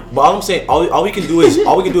go on. But all I'm saying, all we can do is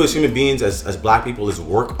as human beings, as black people, is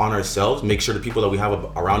work on ourselves. Make sure the people that we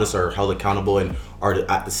have around us are held accountable and are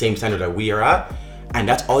at the same standard that we are at, and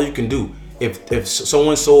that's all you can do. If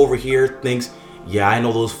someone so over here thinks, yeah, I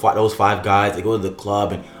know those five guys, they go to the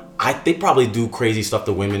club and they probably do crazy stuff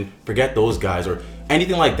to women. Forget those guys or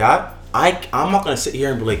anything like that. I'm not gonna sit here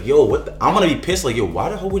and be like, yo, I'm gonna be pissed, like, yo, why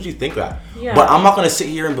the hell would you think that? Yeah. But I'm not gonna sit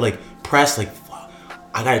here and be like pressed, like, fuck,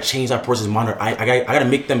 I gotta change that person's mind, or I gotta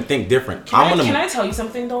make them think different. Can I tell you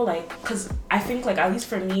something though? Like, cause I think, like, at least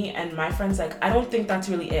for me and my friends, like, I don't think that's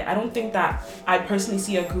really it. I don't think that I personally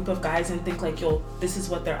see a group of guys and think like, yo, this is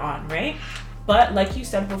what they're on, right? But like you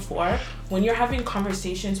said before, when you're having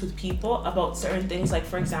conversations with people about certain things, like,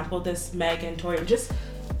 for example, this Meg and Tori, just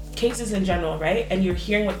cases in general, right? And you're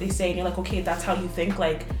hearing what they say and you're like, okay, that's how you think.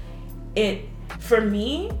 Like, it, for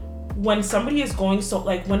me, when somebody is going so,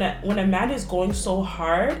 like, when a man is going so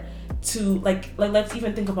hard to, like let's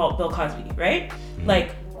even think about Bill Cosby, right?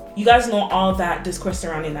 Like, you guys know all that discourse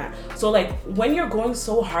surrounding that. So, like, when you're going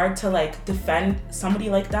so hard to, like, defend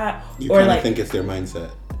somebody like that, you kind of think it's their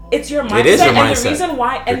mindset. It's your mindset. It is your mindset. And the reason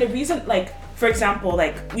why, and the reason, like, for example,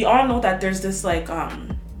 like, we all know that there's this, like,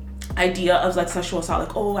 idea of, like, sexual assault,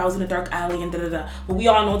 like, oh, I was in a dark alley and da-da-da. But we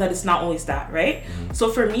all know that it's not always that, right? Mm-hmm.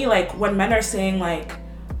 So for me, like, when men are saying, like,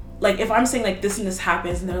 if I'm saying, like, this and this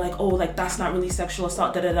happens, and they're like, oh, like, that's not really sexual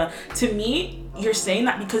assault, da-da-da. To me, you're saying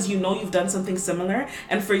that because you know you've done something similar.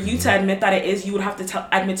 And for you to admit that it is, you would have to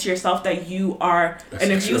admit to yourself that you are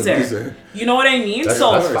an abuser. You know what I mean? That's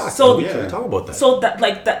we can talk about that. So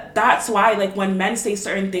that's why, like, when men say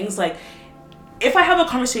certain things, like, if I have a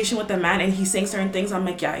conversation with a man and he's saying certain things, I'm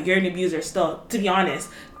like, yeah, you're an abuser still, to be honest.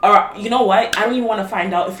 Or, you know what? I don't even want to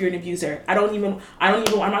find out if you're an abuser. I'm not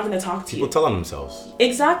going to talk to you. People telling themselves.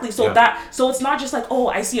 Exactly. So so it's not just like, oh,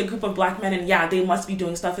 I see a group of black men and yeah, they must be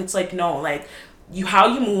doing stuff. It's like, no, like, how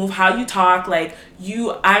you move, how you talk, like,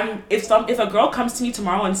 if a girl comes to me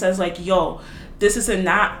tomorrow and says, like, yo, this is and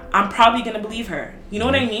that, I'm probably going to believe her. You know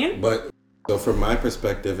what I mean? But so from my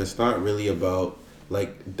perspective, it's not really about,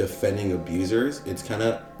 like, defending abusers. It's kind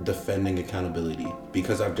of defending accountability,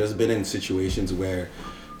 because I've just been in situations where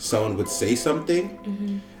someone would say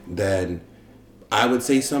something, then I would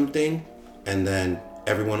say something, and then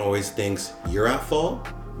everyone always thinks you're at fault.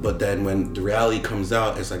 But then when the reality comes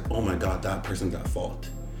out, it's like, oh my God, that person's at fault.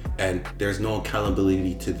 And there's no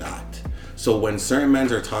accountability to that. So when certain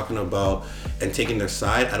men are talking about and taking their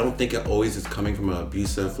side, I don't think it always is coming from an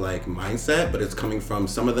abusive like mindset, but it's coming from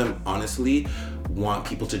some of them honestly want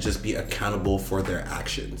people to just be accountable for their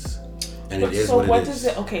actions. And it is so what it is. Does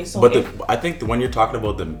it? Okay, so but I think when you're talking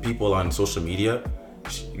about the people on social media,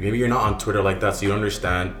 maybe you're not on Twitter like that, so you don't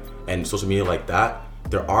understand, and social media like that.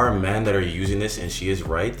 There are men that are using this, and she is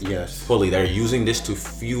right. Yes. Fully, they're using this to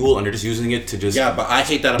fuel, and they're just using it to just. Yeah, but I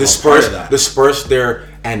hate that. Disperse their,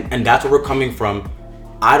 and that's where we're coming from.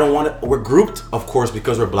 I don't want to. We're grouped, of course,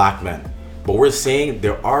 because we're black men, but we're saying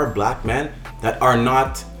there are black men that are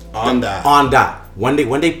not on that. When they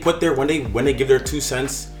give their 2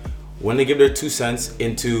 cents. When they give their 2 cents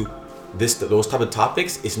into those type of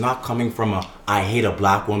topics, it's not coming from I hate a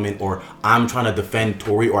black woman, or I'm trying to defend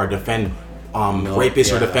Tory, or defend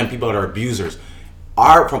rapists, or defend people that are abusers.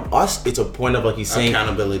 From us, it's a point of, like he's saying,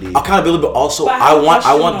 accountability, but also I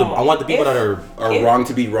want the people that are wrong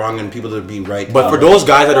to be wrong and people to be right. But for those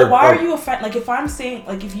guys that are, why are you offended? Like if I'm saying,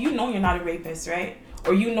 like if you know you're not a rapist, right,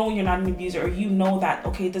 or you know you're not an abuser, or you know that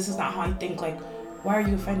okay, this is not how I think, like. Why are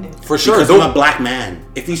you offended? For sure. Because I'm a black man.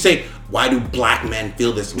 If you say, why do black men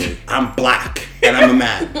feel this way? I'm black and I'm a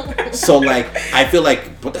man. So like, I feel like,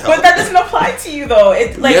 what the hell? But that doesn't apply to you though.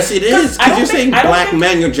 It's like, yes, it is. Because you're saying black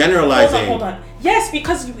men, you're generalizing. Hold on. Yes,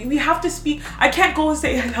 because we have to speak. I can't go and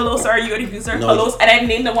say, hello, sir, are you an abuser? No. Hello, and I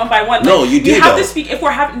name them one by one. Like, no, you do. We have to speak. If we're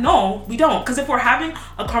having, no, we don't. Because if we're having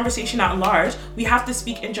a conversation at large, we have to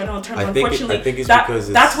speak in general terms. Unfortunately, I think it's because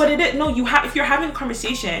that's what it is. No, if you're having a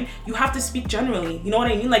conversation, you have to speak generally. You know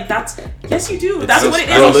what I mean? Like yes, you do. That's what it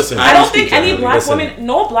is. I don't think any black woman,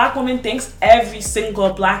 no black woman thinks every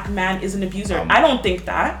single black man is an abuser. I don't think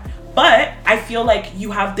that. But I feel like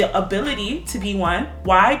you have the ability to be one.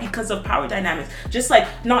 Why? Because of power dynamics. Just like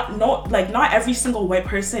not every single white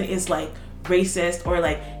person is like racist or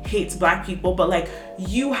like hates black people, but like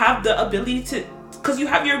you have the ability to, because you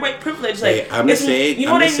have your white privilege. Like I'm just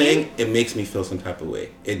saying it makes me feel some type of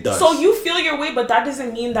way. It does. So you feel your way, but that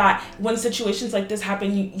doesn't mean that when situations like this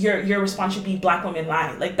happen, your response should be black women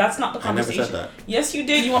lie. Like that's not the conversation. I never said that. Yes, you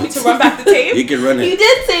did. You want me to run back the tape? You can run it. You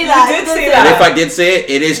did say that. You did say that. And if I did say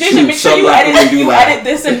it is Jason, true. make sure Some black women do lie. edit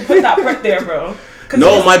this and put that part there, bro.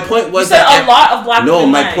 No, my point was you said that a lot of black women. No,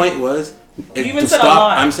 my point was. You even said a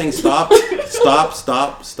lot. I'm saying stop,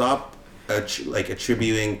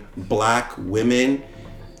 attributing black women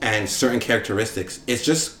and certain characteristics. It's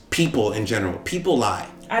just people in general. People lie.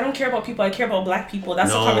 I don't care about people. I care about black people. That's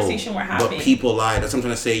the conversation we're having. But people lie. That's what I'm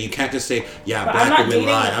trying to say. You can't just say, yeah, but black women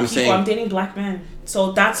lie. I'm dating black men.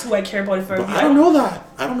 So that's who I care about. But I don't know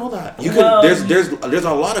that. You could. There's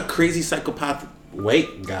a lot of crazy psychopath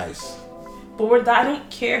guys. But I don't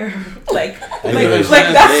care. Like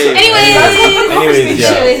that's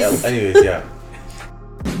Anyways, yeah.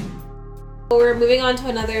 We're moving on to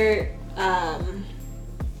another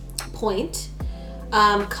point.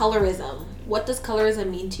 Colorism. What does colorism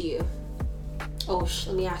mean to you?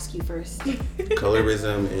 Let me ask you first.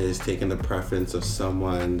 Colorism is taking the preference of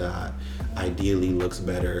someone that ideally looks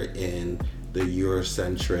better in the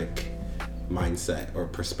Eurocentric mindset or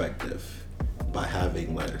perspective by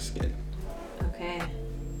having lighter skin. Okay.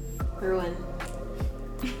 Erwin.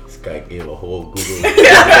 This guy gave a whole Google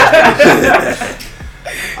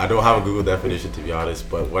I don't have a Google definition, to be honest,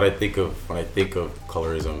 but what I think of when I think of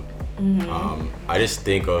colorism, I just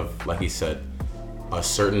think of, like he said, a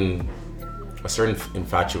certain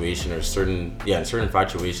infatuation or certain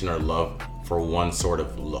infatuation or love for one sort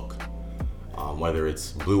of look, whether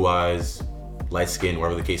it's blue eyes, light skin,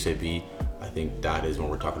 whatever the case may be. I think that is when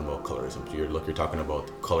we're talking about colorism. You're talking about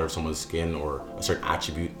the color of someone's skin or a certain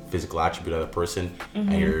attribute, physical attribute of a person,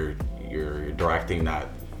 and you're directing that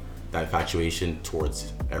infatuation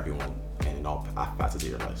towards everyone and in all facets of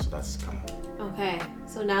your life. So that's kind of okay.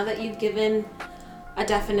 So now that you've given a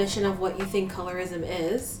definition of what you think colorism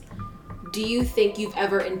is, do you think you've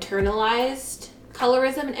ever internalized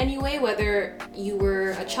colorism in any way, whether you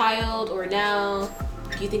were a child or now?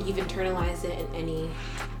 Do you think you've internalized it in any?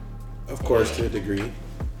 Of course, to a degree,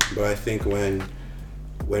 but I think when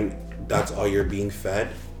that's all you're being fed,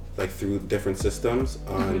 like through different systems,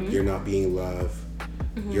 you're not being loved.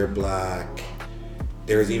 You're black.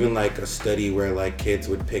 There's even like a study where like kids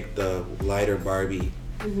would pick the lighter Barbie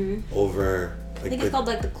over. Like, I think it's called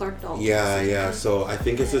like the Clark doll. Yeah. So I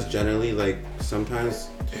think it's just generally like sometimes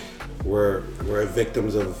we're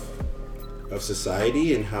victims of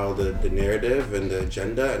society and how the narrative and the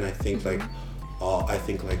agenda, and I think like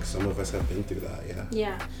some of us have been through that.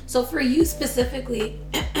 Yeah. So for you specifically,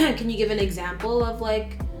 can you give an example of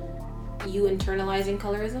like you internalizing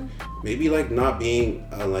colorism? Maybe like not being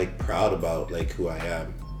like proud about like who I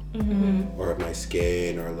am or my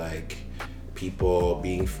skin, or like people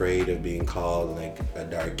being afraid of being called like a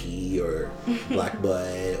darkie or black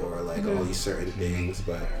butt or like all these certain things.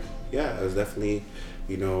 But yeah, it was definitely,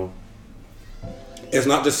 you know, it's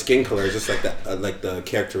not just skin color, it's just like the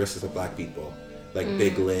characteristics of black people, like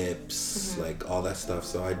big lips, like all that stuff.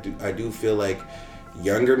 So I do feel like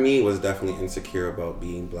younger me was definitely insecure about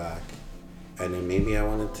being black. And then maybe I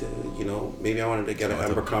wanted to, you know, get an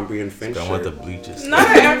Abercrombie and Finch shirt. I want the bleachers.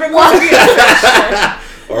 Not an Abercrombie and Finch shirt.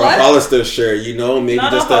 Or a Hollister shirt, you know, maybe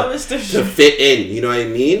not just to fit in, you know what I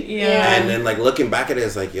mean? Yeah. And then like looking back at it,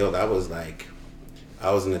 it's like, yo, that was like,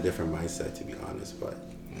 I was in a different mindset, to be honest, but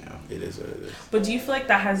yeah, it is what it is. But do you feel like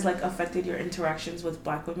that has like affected your interactions with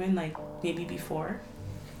black women, like maybe before?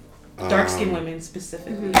 Dark-skinned women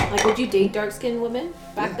specifically. Like, would you date dark-skinned women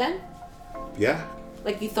back then? Yeah.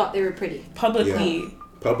 Like, you thought they were pretty? Publicly. Yeah.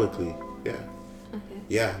 Publicly, yeah. Okay.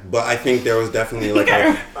 Yeah, but I think there was definitely like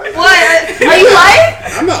What? Are you lying?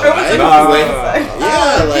 I'm not lying. No.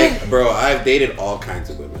 Yeah, like, bro, I've dated all kinds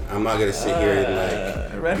of women. I'm not gonna sit here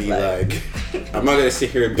and like be like, I'm not gonna sit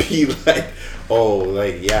here and be like, oh,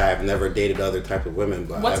 like, yeah, I've never dated other type of women.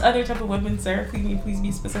 But what's other type of women, Sarah? Can you please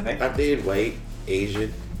be specific? I've dated white,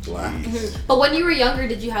 Asian, black. But when you were younger,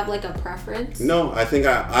 did you have like a preference? No, I think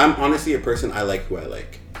I'm honestly a person. I like who I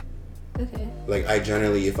like. Okay. Like, I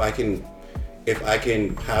generally, if I can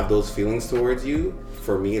have those feelings towards you,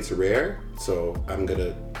 for me it's rare. So I'm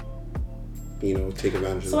gonna, you know, take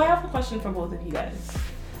advantage of So I have a question for both of you guys.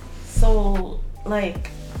 So, like,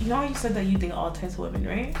 you know how you said that you date all types of women,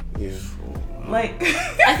 right? Yeah. Like,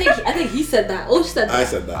 I think he said that. Oh, she said that. I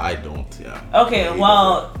said that. I don't. Yeah. okay,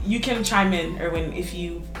 well, you can chime in, Erwin, if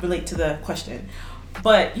you relate to the question.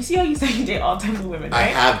 But you see how you said you date all types of women, right? I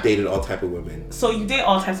have dated all type of women. So you date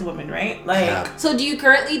all types of women, right? Like, So do you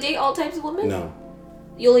currently date all types of women? No.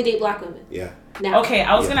 You only date black women? Yeah. Now. okay,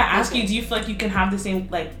 I was gonna ask you, do you feel like you can have the same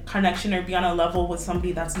like connection or be on a level with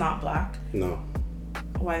somebody that's not black? No.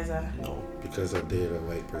 Why is that? No. Because I've dated a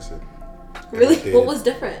white person. Really? What was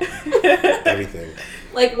different? Everything.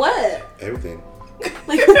 Like what? Everything.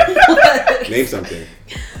 Like what? Name something.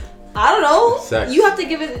 I don't know. Sex. You have to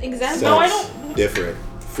give an example. Sex, No, I don't. Different.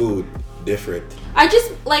 Food. Different. I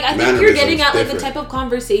just like I think you're getting at like the Different. type of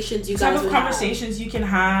conversations you The type guys of would conversations you can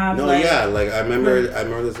have. No, like, yeah. Like I remember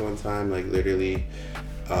this one time, like literally,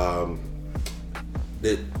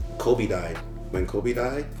 that Kobe died. When Kobe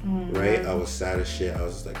died, right? I was sad as shit. I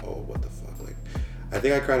was just like, oh, what the fuck? Like, I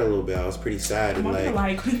think I cried a little bit. I was pretty sad I'm and not gonna like. lie,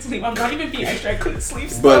 I couldn't sleep. I'm not even being extra. I couldn't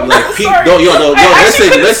sleep. But I'm like, sorry.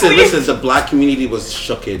 listen. The black community was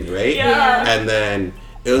shooken, right? Yeah. And then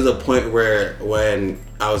it was a point where when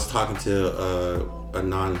I was talking to a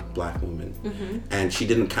non-black woman, and she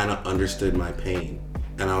didn't kind of understood my pain,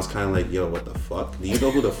 and I was kind of like, yo, what the fuck? Do you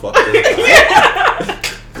know who the fuck this guy?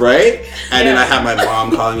 Right? And then I had my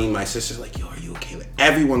mom calling me, my sister's like, yo, are you okay? Like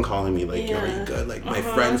everyone calling me, like, yo, are you good? Like my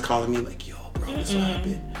friends calling me, like, yo, bro, what's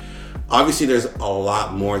happened? Obviously, there's a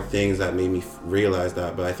lot more things that made me realize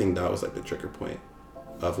that, but I think that was like the trigger point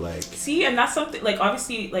of like. See, and that's something like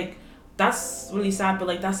obviously like that's really sad, but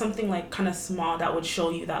like that's something like kind of small that would show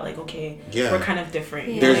you that like okay, we're kind of different.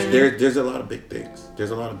 Yeah. There's a lot of big things.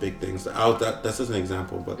 There's a lot of big things. That's just an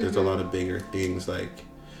example, but there's a lot of bigger things like,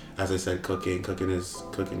 as I said, cooking. Cooking is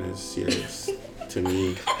serious to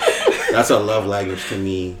me. That's a love language to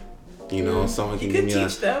me. You know, someone can give me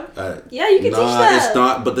teach them. Yeah, you can teach them. It's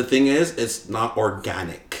not. But the thing is, it's not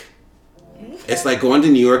organic. It's like going to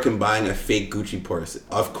New York and buying a fake Gucci purse.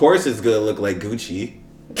 Of course, it's gonna look like Gucci.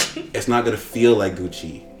 It's not gonna feel like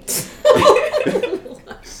Gucci. This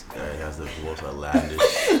guy has the most outlandish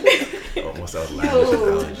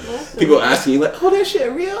analogy. People asking you like, "Oh, that shit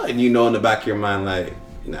real?" And you know in the back of your mind like,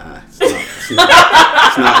 "Nah, it's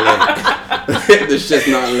not lit. This shit's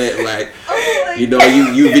not lit." Like, you know,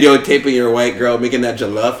 you videotaping your white girl making that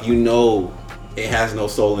jollof. You know, it has no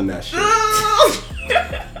soul in that shit.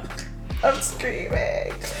 I'm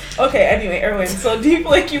screaming. Okay, anyway, Erwin, so do you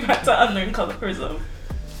feel like you've had to unlearn colorism?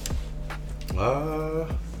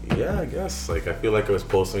 Yeah, I guess. Like, I feel like I was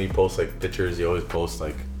posting, you post like pictures, you always post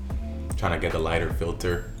like trying to get the lighter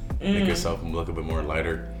filter, make yourself look a bit more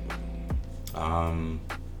lighter. I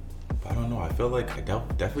don't know. I feel like I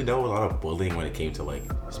definitely dealt with a lot of bullying when it came to like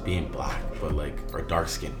just being black, but like, or dark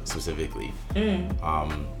skin specifically. But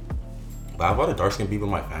I have a lot of dark skinned people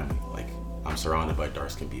in my family. Like, I'm surrounded by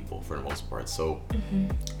dark skinned people for the most part. So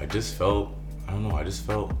I just felt, I don't know. I just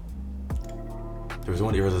felt there was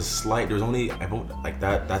only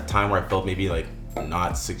that time where I felt maybe like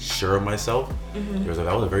not sure of myself. That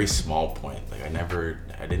was a very small point. Like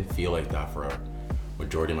I didn't feel like that for a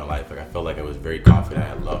majority of my life. Like I felt like I was very confident.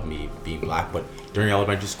 I loved me being black. But during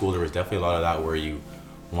elementary school, there was definitely a lot of that where you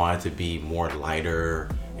want it to be more lighter,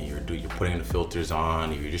 and you're putting the filters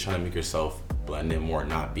on, and you're just trying to make yourself blend in more,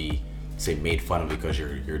 not be, say, made fun of because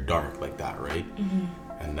you're dark like that, right?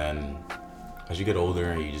 And then as you get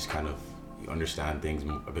older, you just kind of you understand things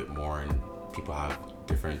a bit more, and people have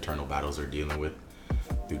different internal battles they're dealing with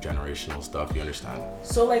through generational stuff. You understand?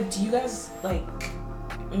 So like, do you guys like?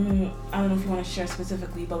 I don't know if you want to share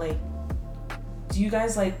specifically, but like, do you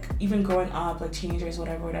guys like, even growing up, like teenagers,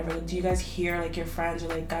 whatever, like, do you guys hear like your friends or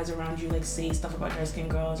like guys around you like say stuff about dark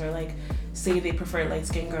skinned girls, or like say they prefer light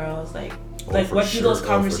skinned girls, like what do those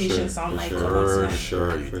conversations sound like? For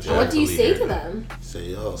sure. What do you say to them? Say,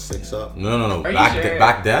 yo, 6 up. No.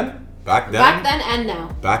 Back then and now.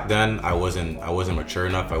 Back then, I wasn't mature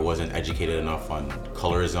enough. I wasn't educated enough on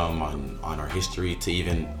colorism, on our history to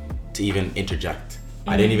even interject.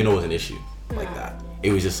 I didn't even know it was an issue like that.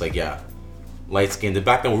 It was just like, light skins. And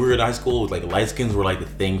back then, when we were in high school, like light skins were like the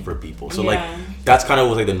thing for people. So like that's kind of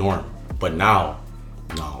was like the norm. But now,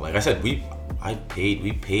 no. Like I said, we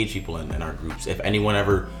paid people in our groups. If anyone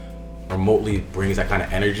ever remotely brings that kind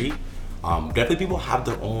of energy, definitely people have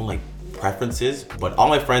their own like preferences. But all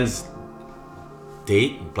my friends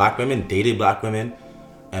dated black women,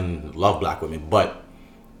 and love black women. But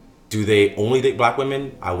do they only date black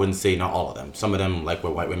women? I wouldn't say not all of them. Some of them like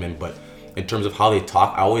white women, but in terms of how they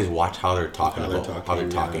talk, I always watch how they're talking about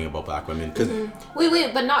black women.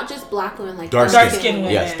 Wait, but not just black women, like dark skin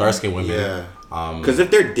women. Yes, dark skin women. Yeah. Because if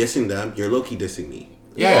they're dissing them, you're low key dissing me.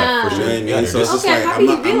 Yeah, for sure. You know what I mean? So it's just like I'm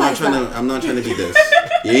not trying to be this.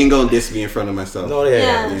 You ain't gonna diss me in front of myself. No,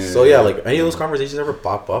 yeah. So yeah, like any of those conversations ever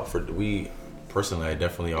pop up personally, I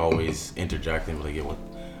definitely always interject and be like,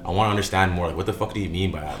 I want to understand more. Like, what the fuck do you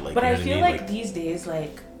mean by that? Like, but I feel like these days,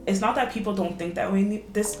 like, it's not that people don't think that way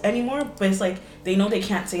this anymore, but it's like they know they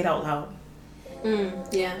can't say it out loud.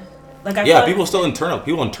 Yeah. Like people still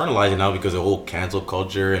internalize it now because of the whole cancel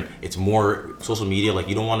culture, and it's more social media. Like,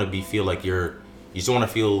 you don't want to feel like you just want to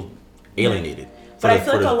feel alienated. But I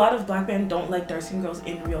feel like a lot of black men don't like dark skinned girls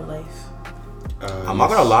in real life. I'm not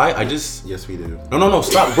gonna lie. Yes, we do. No,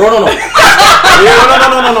 stop, bro. No. No.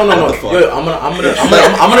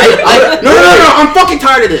 I'm fucking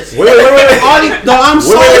tired of this. Wait. I'm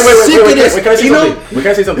so sick of this. Can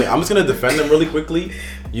I say something? I'm just gonna defend them really quickly.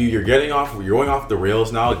 You're going off the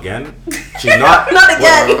rails now again. She's not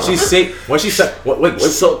again. She's saying when she said wait.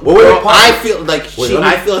 I feel like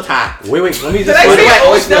I feel attacked. Wait. Let me just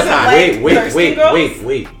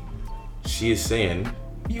wait. She is saying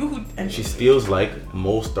she feels like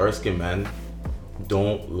most dark skinned men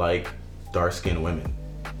don't like dark skinned women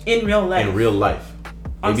in real life.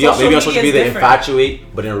 Maybe I'm supposed to be the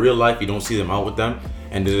infatuate, but in real life you don't see them out with them.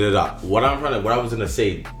 And what I was gonna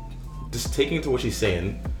say, just taking to what she's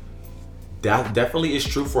saying, that definitely is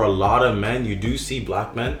true for a lot of men. You do see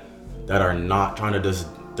black men that are not trying to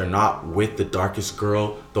they're not with the darkest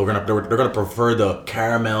girl. They're gonna prefer the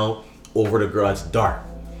caramel over the girl that's dark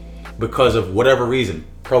because of whatever reason,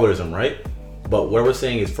 colorism, right? But what we're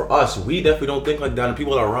saying is, for us, we definitely don't think like that, and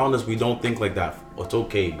people around us, we don't think like that. It's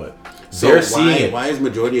okay, but they're seeing it. Why is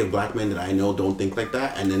majority of black men that I know don't think like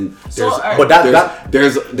that? And then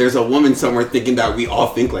there's a woman somewhere thinking that we all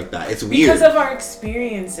think like that. It's weird because of our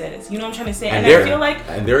experiences. You know what I'm trying to say? And I feel like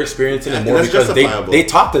they're experiencing it more because they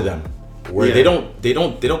talk to them. Where they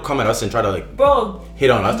don't come at us and try to hit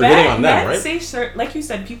on us. They're hitting on them, right? Say like you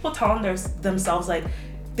said, people telling themselves like.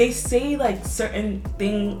 They say like certain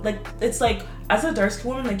thing, like it's like as a dark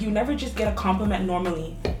skin woman, like you never just get a compliment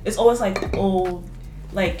normally. It's always like, oh,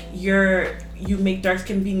 like you make dark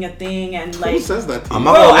skin being a thing, and like who says that to you? I'm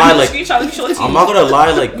not gonna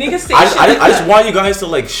lie, like I just want you guys to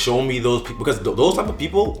like show me those people, because those type of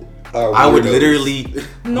people I would literally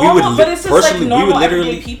but it's just like normal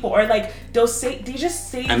everyday people, or like they just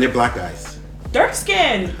say and they're black guys. Dark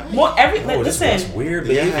skin. Listen. That's weird.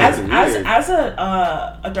 As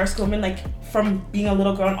a dark skin woman, like from being a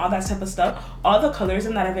little girl and all that type of stuff, all the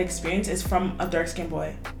colorism that I've experienced is from a dark skin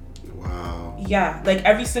boy. Wow. Yeah, like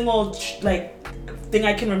every single thing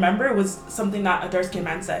I can remember was something that a dark skin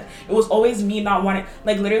man said. It was always me not wanting,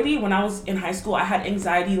 like literally when I was in high school, I had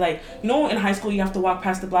anxiety. Like, you know, in high school you have to walk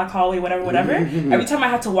past the black hallway, whatever. Every time I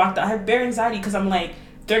had to walk, I had bare anxiety because I'm like,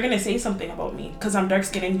 they're gonna say something about me because I'm dark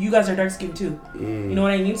skinned and you guys are dark skinned too. You know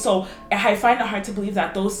what I mean? So I find it hard to believe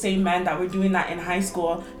that those same men that were doing that in high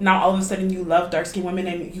school, now all of a sudden you love dark skinned women,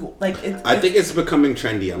 and you like it. I think it's becoming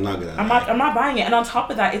trendy. I'm not buying it. And on top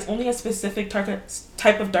of that, it's only a specific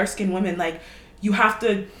type of dark skinned women. Like, you have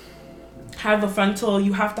to have a frontal,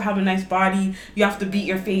 you have to have a nice body, you have to beat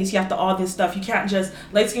your face, you have to all this stuff. You can't just,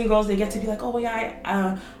 light skinned girls, they get to be like, oh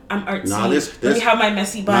yeah, I'm artsy. Let me have my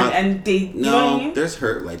messy bun, and they. You know what I mean? There's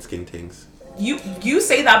hurt light skin things. You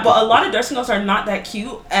say that, but a lot of dark skin girls are not that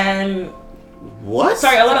cute, and what?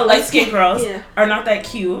 Sorry, a lot of light skin girls are not that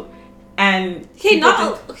cute, and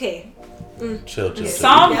Chill.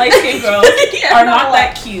 Some light skin girls are not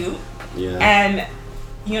that cute, and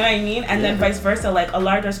you know what I mean. And then vice versa, like a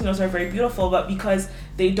lot of dark skin girls are very beautiful, but because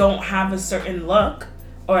they don't have a certain look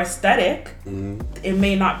or aesthetic, it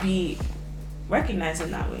may not be recognized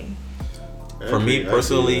in that way. For me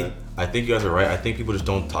personally, I think you guys are right. I think people just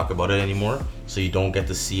don't talk about it anymore, so you don't get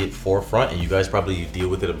to see it forefront, and you guys probably deal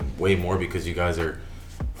with it way more because they're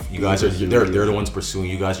the ones pursuing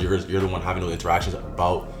you guys. You're the one having those interactions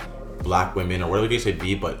about black women or whatever the case may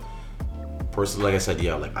be. But personally, like I said,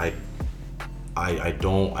 like I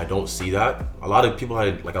don't see that. A lot of people,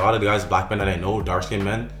 like a lot of the guys, black men that I know, dark skinned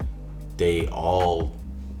men, they all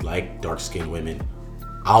like dark skinned women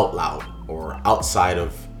out loud or outside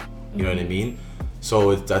of, you know what I mean?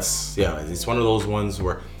 So it's one of those ones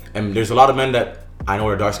where, and there's a lot of men that I know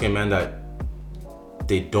are dark skinned men that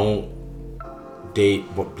they don't date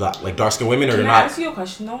like dark skinned women, or they're not. Can I ask you a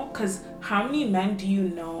question though? Because how many men do you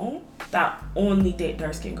know that only date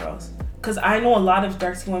dark skinned girls? Because I know a lot of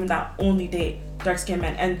dark skinned women that only date dark skinned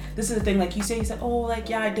men, and this is the thing. Like you said, oh,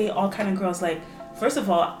 like I date all kind of girls. Like first of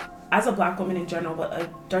all, as a black woman in general, but a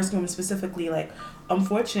dark skinned woman specifically, like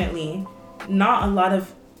unfortunately, not a lot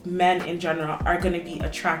of men in general are going to be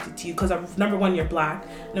attracted to you because number one, you're black,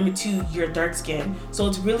 number two, you're dark skinned, so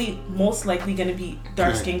it's really most likely going to be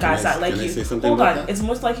dark skinned guys that like you. It's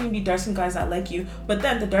most likely to be dark skinned guys that like you, but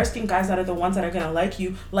then the dark skinned guys that are the ones that are going to like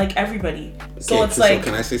you like everybody. So it's like,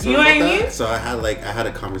 can I say something about that? So I had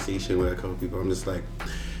a conversation with a couple people. I'm just like,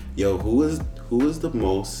 yo, who is the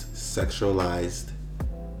most sexualized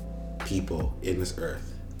people in this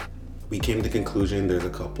earth? We came to the conclusion there's a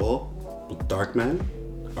couple dark men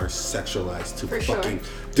are sexualized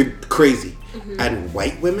to crazy, and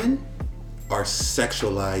white women are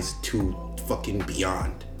sexualized to fucking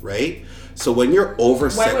beyond, right? So when you're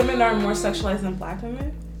white women are more sexualized than black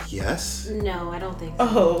women. Yes. No, I don't think so.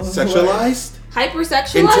 Oh, sexualized.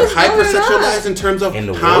 Hypersexualized. Hypersexualized in terms of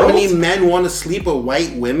how many men want to sleep with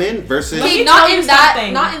white women versus. Not in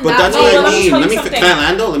that. But that's what I mean. Let me finish.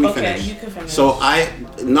 Okay, you can finish. So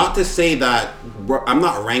not to say that I'm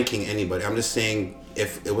not ranking anybody. I'm just saying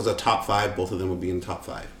if it was a top 5, both of them would be in the top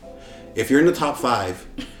 5. If you're in the top 5,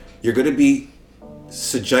 you're going to be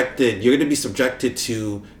subjected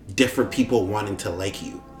to different people wanting to like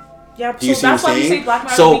you. Yeah, so that's why we say black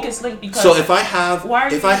men are the weakest link, because so if I have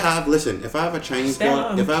a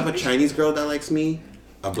Chinese girl that likes me,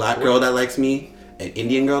 a black girl that likes me, an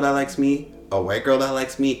Indian girl that likes me, a white girl that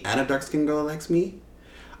likes me, and a dark skinned girl that likes me,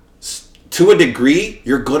 to a degree,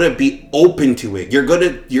 you're gonna be open to it. You're going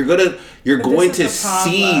to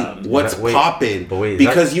see what's popping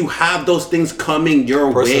because you have those things coming your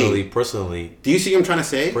way. Personally, do you see what I'm trying to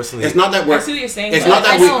say? Personally, it's not that we're. I see what you're saying. It's not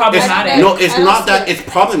that we're problematic. No, it's not that it's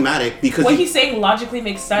problematic because what he's saying logically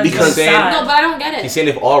makes sense. Because no, but I don't get it. He's saying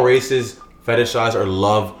if all races fetishize or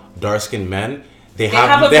love dark-skinned men, they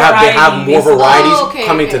have more varieties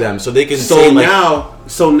coming to them, so they can. So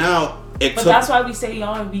now. But that's why we say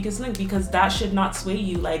y'all are weakest link, because that should not sway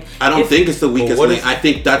you. Like I don't think it's the weakest link. I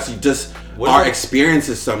think that's just our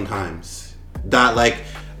experiences sometimes. That like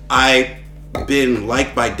I've been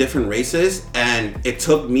liked by different races, and it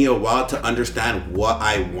took me a while to understand what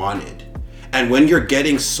I wanted. And when you're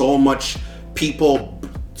getting so much people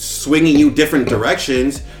swinging you different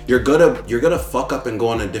directions, you're gonna fuck up and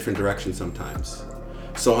go in a different direction sometimes.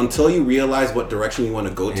 So until you realize what direction you want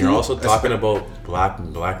to go to, you're also talking about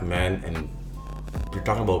black men, and if you're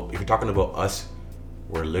talking about us,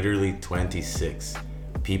 we're literally 26.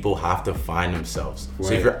 People have to find themselves. Right.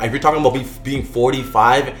 So if you're talking about being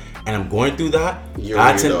 45 and I'm going through that,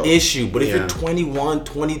 that's an issue. But if you're 21,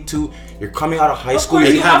 22, you're coming out of high school,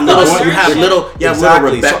 you have little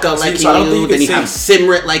Rebecca liking you, then you have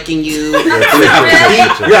Simrit liking you, you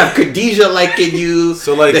have Khadijah liking you.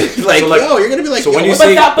 So like, yo, you're gonna be like, so when you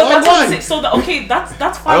say, that's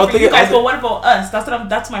fine for you guys. But what about us?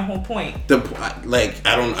 That's my whole point.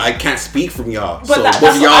 I can't speak from y'all. But so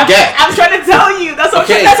what do y'all get? I'm trying to tell you. That's what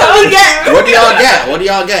we get. What do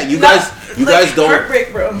y'all get? You guys don't.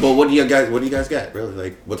 Heartbreak, bro. But what do you guys get? Really?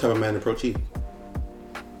 Like, what type of man approach you?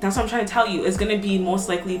 That's what I'm trying to tell you. It's gonna be most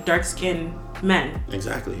likely dark skinned men.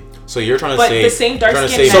 Exactly. So you're trying to say the same dark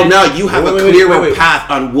skinned men. So now you have a clearer path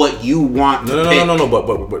on what you want to pick. No.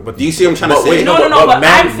 But do you see what I'm trying to say? No. But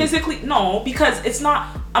I'm physically because it's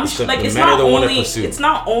not. It's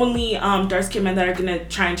not only dark skinned men that are gonna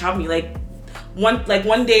try and chop me. Like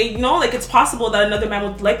one day, it's possible that another man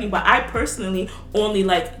would like me, but I personally only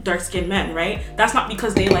like dark skinned men, right? That's not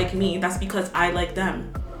because they like me. That's because I like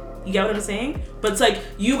them. You get what I'm saying? But it's like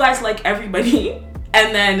you guys like everybody,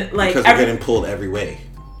 and then like because they're getting pulled every way.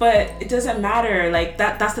 But it doesn't matter. Like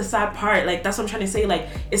that's the sad part. Like that's what I'm trying to say. Like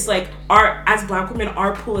it's like as black women,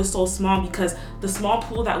 our pool is so small because the small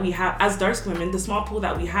pool that we have as dark skinned women, the small pool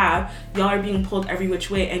that we have, y'all are being pulled every which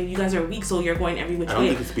way, and you guys are weak, so you're going every which way. I don't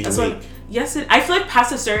think it's being weak. Yes, I feel like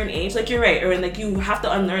past a certain age, like you're right, or like you have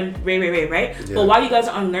to unlearn, right? Yeah. But while you guys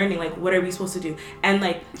are unlearning, like what are we supposed to do? And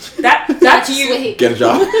like that's you. Get a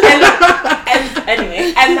job. and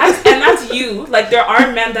anyway, and that's you. Like there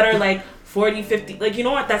are men that are like 40, 50, like, you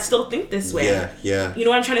know what, that still think this way. Yeah. You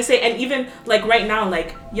know what I'm trying to say? And even, like, right now,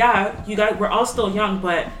 like, yeah, you guys, we're all still young,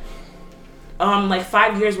 but, like,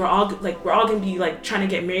 5 years, we're all gonna be, like, trying to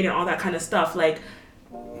get married and all that kind of stuff. Like,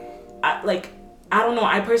 I don't know,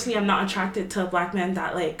 I personally am not attracted to black men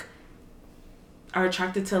that, like, are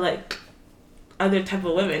attracted to, like, other type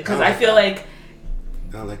of women. Because I feel like...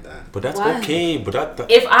 I don't like that. But that's okay. But that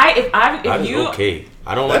if you okay.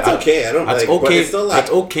 I don't that's like. Okay. I don't. That's like, okay. But it's still like,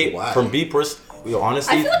 that's okay. Why? From me personally,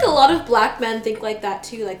 honestly. I feel like a lot of black men think like that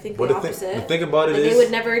too. Like think the opposite. The thing about it like is they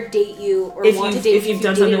would never date you or want to date if you've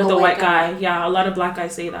done something with a white guy. Yeah, a lot of black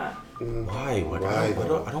guys say that. Why?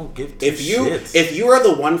 I don't give two shits. If you are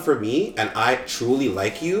the one for me and I truly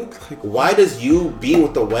like you, why does you being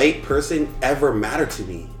with the white person ever matter to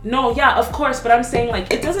me? No, yeah, of course, but I'm saying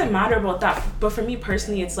like it doesn't matter about that. But for me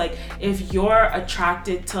personally, it's like if you're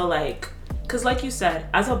attracted to like, because like you said,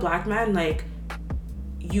 as a black man, like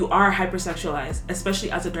you are hypersexualized, especially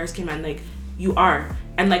as a dark skinned man, like you are.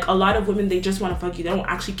 And like a lot of women, they just want to fuck you. They don't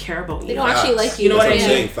actually care about you. They don't actually like you. You know what I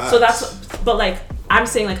mean? So that's, but like I'm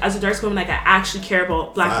saying, like as a dark skinned woman, like I actually care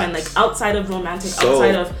about black men, like outside of romantic,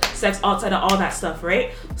 outside of sex, outside of all that stuff,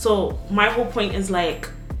 right? So my whole point is like,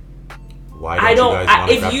 why don't you guys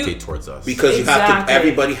want to gravitate towards us? Because you have to.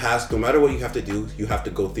 Everybody has. No matter what you have to do, you have to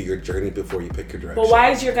go through your journey before you pick your direction. But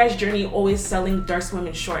why is your guys' journey always selling dark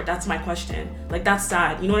women short? That's my question. Like that's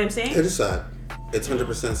sad. You know what I'm saying? It is sad. It's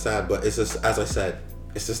 100% sad. But it's just, as I said,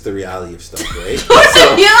 it's just the reality of stuff, right? So,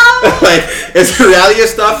 like it's the reality of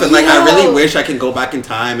stuff, and like I really wish I can go back in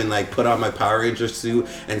time and like put on my Power Ranger suit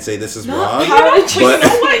and say this is wrong. But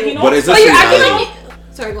it's just reality.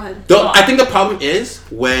 Sorry, go ahead. I think the problem is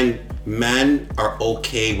when men are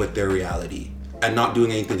okay with their reality and not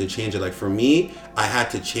doing anything to change it. Like for me, I had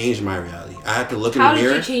to change my reality. I had to look in the mirror.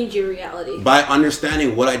 How did you change your reality? By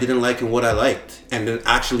understanding what I didn't like and what I liked, and then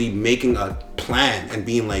actually making a plan and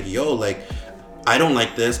being like, yo, like I don't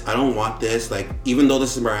like this, I don't want this, like even though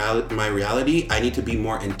this is my reality, I need to be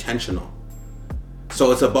more intentional.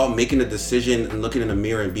 So it's about making a decision and looking in the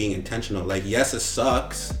mirror and being intentional. Like yes, it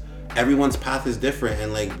sucks. Everyone's path is different,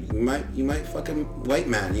 and like you might fuck a white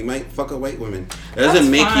man, you might fuck a white woman. That doesn't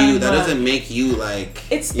make you like.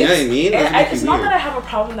 It's you know what I mean? It's not that I have a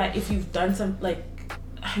problem that if you've done some like,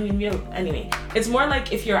 I mean, anyway, it's more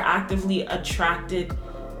like if you're actively attracted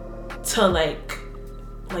to like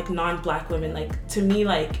non-black women. Like to me,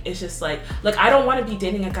 like it's just like I don't want to be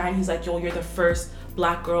dating a guy and he's like, yo, you're the first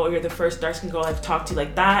black girl or you're the first dark skinned girl I've talked to.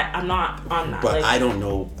 Like that, I'm not on that. But like, I don't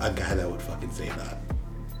know a guy that would fucking say that.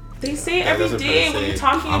 They say it every day when you're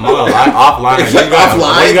talking I'm about offline.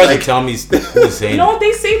 Offline. You guys are telling me who's saying. No,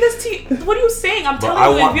 they say this to you. What are you saying? I'm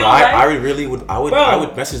telling you in real life. I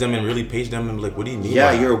would message them and really page them and be like, what do you mean?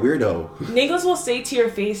 Yeah, you're a weirdo. Niggas will say to your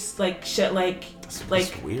face like shit like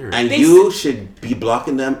that's weird. And you should be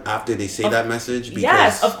blocking them after they say that message. Because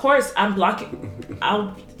yes, of course I'm blocking.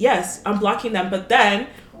 I'm blocking them, but then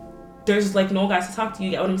there's like no guys to talk to. You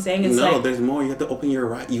get what I'm saying? It's no, there's more. You have to open your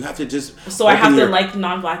right. You have to just. So I have to like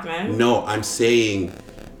non-black men. No, I'm saying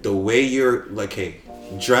the way you're like, hey,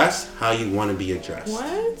 dress how you want to be addressed.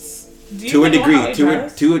 What? To a degree.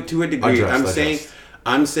 To a degree.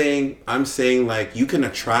 I'm saying like you can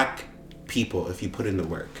attract people if you put in the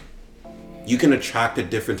work. You can attract a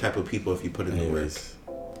different type of people if you put in the work.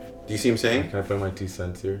 Do you see what I'm saying? Can I put my 2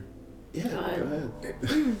 cents here? Yeah, go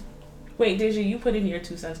ahead. Wait, Deja, you put in your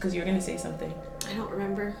 2 cents because you were going to say something. I don't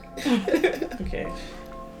remember. Okay.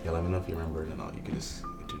 Yeah, let me know if you remember and you can just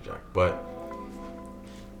interject. But,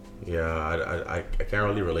 yeah, I can't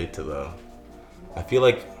really relate to I feel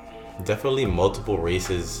like definitely multiple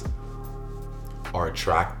races are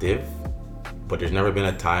attractive, but there's never been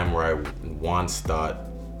a time where I once thought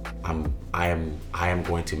I am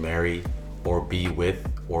going to marry or be with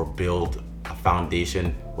or build a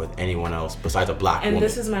foundation with anyone else besides a black woman. And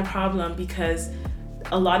this is my problem because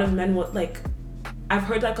a lot of men would like, I've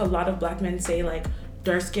heard like a lot of black men say like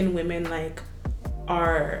dark skinned women like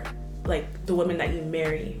are like the women that you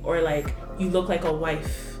marry, or like you look like a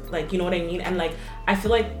wife, like you know what I mean? And like I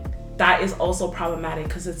feel like that is also problematic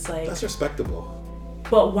because it's like that's respectable.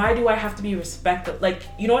 but why do I have to be respected? Like,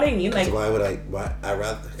 you know what I mean? Like, so why I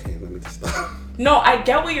rather, okay, let me just stop. No, I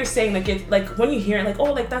get what you're saying. Like, it's like when you hear it, like,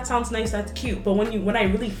 oh, like that sounds nice, that's cute. But when I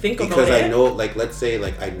really think about it, because I know, like, let's say,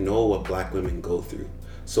 like, I know what black women go through.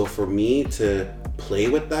 So for me to play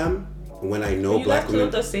with them, when I know black women, you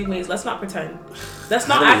guys the same ways. Let's not pretend. Let's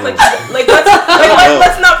not act like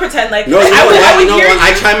let's not pretend like. No, you know what?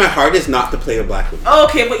 I try my hardest not to play with black women. Oh,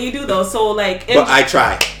 okay, but you do though. So like, but I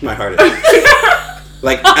try my hardest.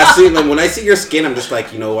 Like, when I see your skin, I'm just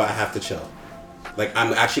like, you know what? I have to chill. Like,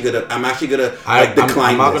 I'm actually gonna like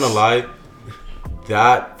decline. I'm not gonna lie.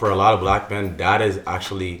 That for a lot of black men, that is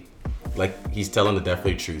actually, like, he's telling the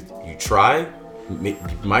definitely truth. You try, you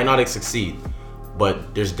might not succeed,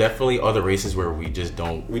 but there's definitely other races where we just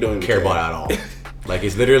don't care about it at all. Like,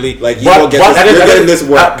 it's literally like you don't get getting this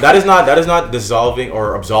work. That is not dissolving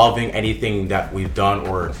or absolving anything that we've done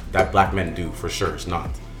or that black men do, for sure. It's not.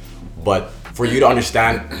 But for you to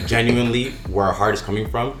understand genuinely where our heart is coming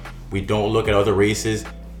from, we don't look at other races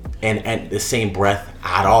and the same breath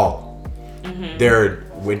at all.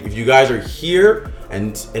 Mm-hmm. If you guys are here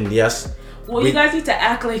and yes. Well, you guys need to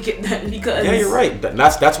act like it then, because yeah, you're right.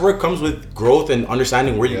 That's where it comes with growth and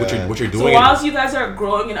understanding what you're doing. So whilst you guys are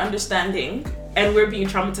growing and understanding, and we're being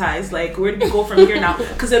traumatized, like, where do we go from here now?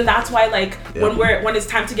 Because then that's why, like, when it's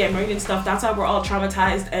time to get married and stuff, that's why we're all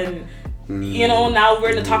traumatized, and you know, now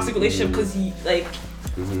we're in a toxic relationship because like.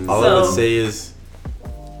 All I would say is,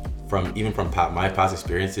 from my past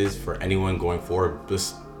experiences, for anyone going forward,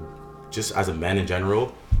 just as a man in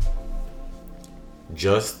general,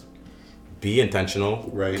 just be intentional,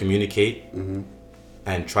 right? Communicate,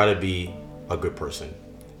 and try to be a good person.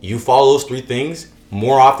 You follow those 3 things,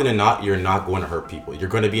 more often than not, you're not going to hurt people. You're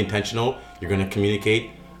going to be intentional, you're going to communicate,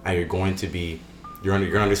 and you're going to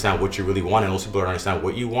understand what you really want, and those people are going to understand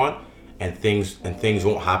what you want, and things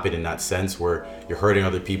won't happen in that sense where you're hurting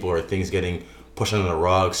other people or things getting pushed under the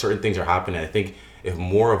rug. Certain things are happening. I think if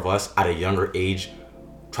more of us at a younger age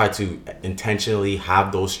try to intentionally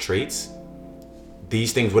have those traits,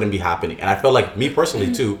 these things wouldn't be happening. And I felt like, me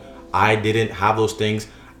personally too, I didn't have those things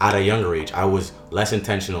at a younger age. I was less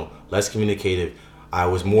intentional, less communicative. I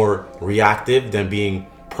was more reactive than being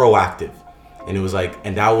proactive. And it was like,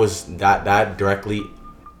 and that directly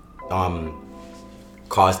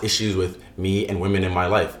caused issues with me and women in my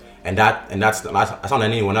life. And that's not on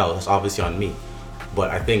anyone else. That's obviously on me.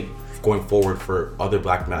 But I think going forward for other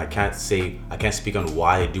black men, I can't speak on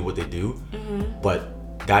why they do what they do, but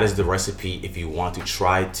that is the recipe if you want to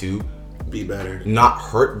try to be better, not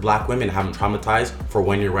hurt black women and have them traumatized, for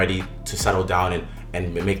when you're ready to settle down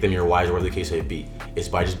and make them your wives or whatever the case may be. It's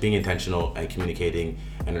by just being intentional and communicating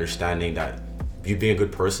and understanding that you being a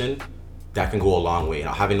good person, that can go a long way.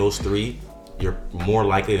 And having those 3, you're more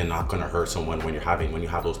likely than not going to hurt someone when you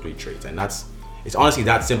have those 3 traits. And it's honestly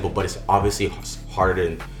that simple, but it's obviously harder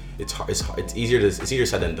and it's easier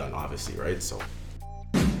said than done, obviously, right? So.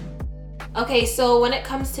 Okay, so when it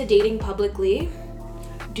comes to dating publicly,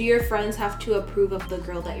 do your friends have to approve of the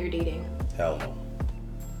girl that you're dating? Hell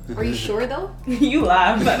no. Are you sure though? You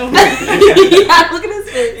laugh. I don't know. Yeah, look at his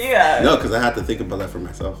face. Yeah. No, because I had to think about that for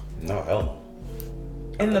myself. No, hell no.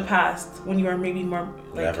 In the past, when you were maybe more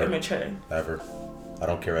like immature. Never. I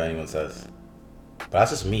don't care what anyone says. But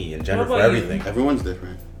that's just me in general for everything. Everyone's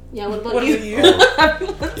different. Yeah, what about you?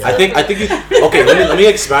 I think you. Okay, let me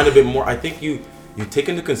expand a bit more. I think you take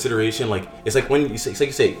into consideration, like, it's like when you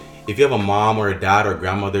say if you have a mom or a dad or a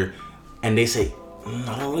grandmother and they say,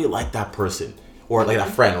 I don't really like that person, or like that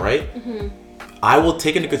friend, right? I will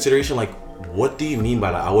take into consideration, like, what do you mean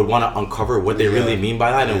by that? I would want to uncover what they really mean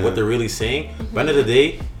by that and what they're really saying. But at the end of the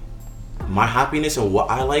day, my happiness and what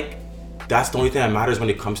I like, that's the only thing that matters when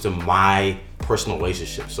it comes to my personal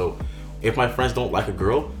relationship. So if my friends don't like a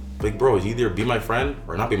girl, like, bro, it's either be my friend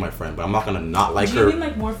or not be my friend, but I'm not gonna not like her. You mean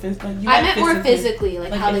like more physically? I meant more physically,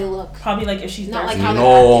 like how they look. Probably like if she's not like how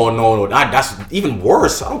no, that's even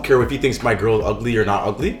worse. I don't care if he thinks my girl's ugly or not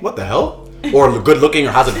ugly. What the hell? Or good looking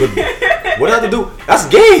or has a good. What does that have to do? That's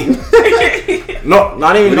gay. No,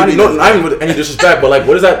 not even with any disrespect, but like,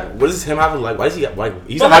 what does him having, like? Why is he like?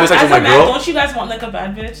 He's not having sex with my girl. Don't you guys want like a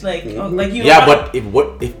bad bitch, like like you? Yeah, but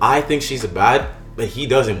if I think she's a bad, but he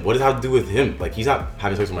doesn't, what does that have to do with him? Like, he's not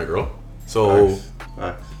having sex with my girl. So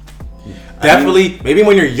definitely, maybe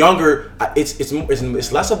when you're younger,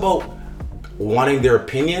 it's less about wanting their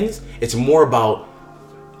opinions. It's more about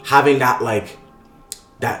having that, like,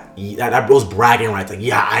 that those bragging rights. Like,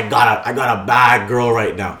 yeah, I got a bad girl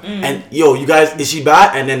right now. And yo, you guys, is she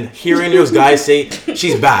bad? And then hearing those guys say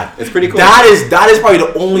she's bad. It's pretty cool. That is probably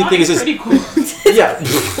the only thing. It's pretty cool. Yeah.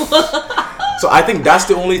 So I think that's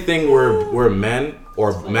the only thing where men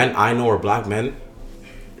I know, or black men,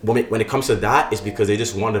 when it comes to that, it's because they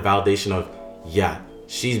just want the validation of, yeah,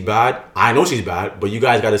 she's bad. I know she's bad, but you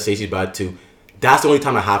guys got to say she's bad too. That's the only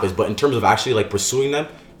time it happens. But in terms of actually like pursuing them,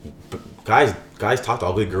 guys talk to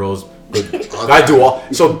ugly girls. Guys do all.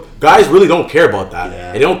 So guys really don't care about that.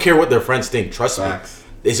 Yeah. They don't care what their friends think. Trust Facts.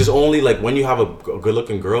 Me. It's just only like when you have a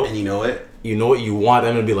good-looking girl, and you know it. You know what you want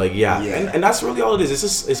them to be like, yeah. And that's really all it is. It's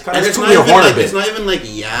just it's kind of it's not even like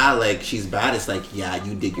like she's bad. It's like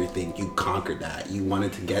you did your thing. You conquered that. You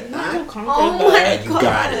wanted to get that. And you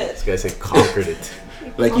got it. This guy said conquered it.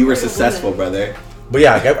 Like you were successful, brother. But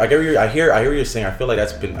yeah, I hear what you're saying. I feel like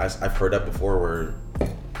I've heard that before where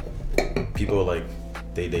people like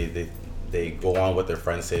they go on what their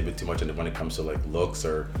friends say a bit too much, and when it comes to like looks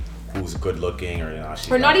or who's good looking or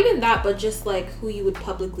or not even that, but just like who you would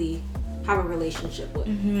publicly have a relationship with.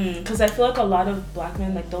 Because I feel like a lot of black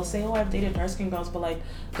men, like they'll say, oh, I've dated dark skinned girls, but like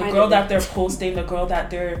the girl that they're posting, the girl that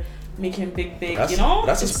they're making big, that's, you know,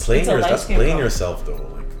 that's just playing yourself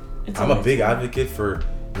though. Like I'm a big advocate for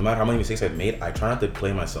no matter how many mistakes I've made, I try not to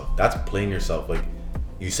play myself. That's playing yourself. Like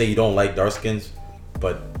you say you don't like dark skins,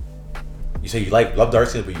 but you say you love dark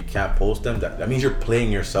skins, but you can't post them. That means you're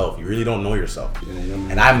playing yourself. You really don't know yourself.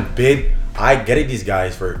 And I get at these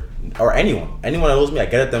guys or anyone that knows me, I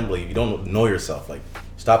get at them like you don't know yourself. Like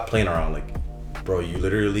stop playing around. Like bro, you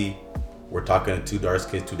literally were talking to 2 dark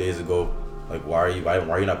skins 2 days ago. Like why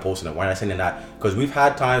are you not posting it? Why not sending that? Because we've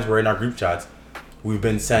had times where in our group chats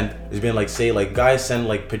there's been like say like guys send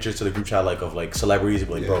like pictures to the group chat like of like celebrities,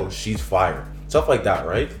 like bro, she's fire, stuff like that,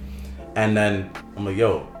 right? And then I'm like,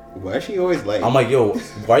 yo, why is she always like? I'm like, yo,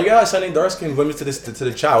 why are you guys sending dark skinned women to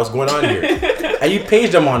the chat? What's going on here? And you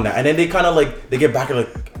page them on that, and then they kind of like they get back and like,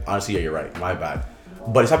 honestly, yeah, you're right, my bad.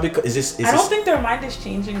 But it's not because I don't think their mind is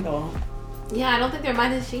changing though. Yeah, I don't think their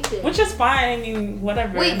mind is changing. Which is fine. I mean,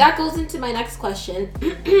 whatever. Wait, that goes into my next question.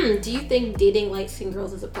 Do you think dating light-skinned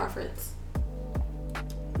girls is a preference?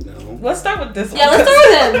 No. Let's start with this one. Yeah, let's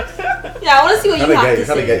start with him. Yeah, I want to see what you have to say.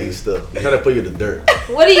 Trying to get you still. I'm trying to put you in the dirt.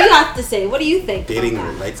 What do you have to say? What do you think? Dating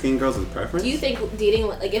light-skinned girls is a preference? Do you think dating,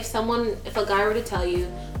 like if a guy were to tell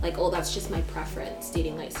you, like, oh, that's just my preference,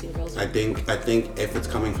 dating light-skinned girls? I think if it's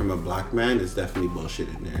coming from a black man, it's definitely bullshit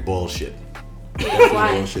in there. Bullshit.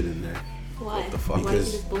 Why? Bullshit in there. Why? What the fuck?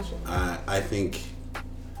 Because it's bullshit? I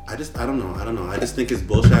don't know. I just think it's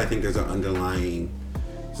bullshit. I think there's an underlying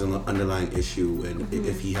issue, and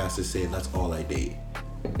if he has to say that's all I date.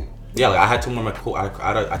 Yeah, like I had someone I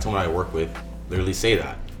told someone I work with literally say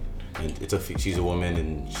that, and she's a woman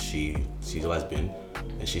and she's a lesbian,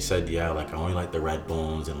 and she said, yeah, like I only like the red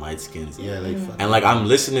bones and light skins. Yeah, like and like I'm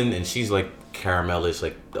listening, and she's like caramelish,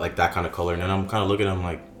 like that kind of color, and then I'm kind of looking at him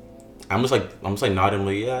like I'm just like nodding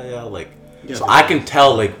like yeah like so I can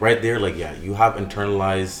tell like right there like yeah, you have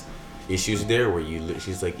internalized issues there where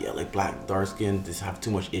she's like yeah, like black dark skin just have too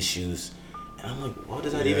much issues, and I'm like, what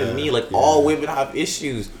does that even mean? Like all women have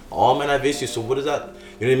issues, all men have issues, so what is that?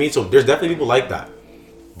 You know what I mean? So there's definitely people like that,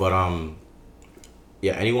 but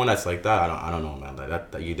yeah, anyone that's like that, I don't know, man. Like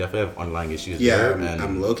that you definitely have underlying issues. Yeah, and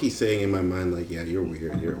I'm low key saying in my mind like, yeah, you're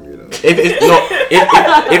weird, you're a weirdo.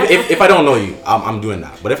 If I don't know you, I'm doing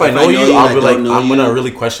that. But if I know you, I'll be like, I'm gonna really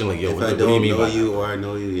question like, yo, what do you mean by that? Or I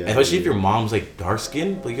know you, yeah. Especially if your mom's like dark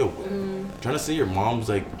skinned, like yo, trying to say your mom's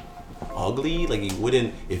like ugly, like you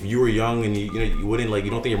wouldn't if you were young and you wouldn't like you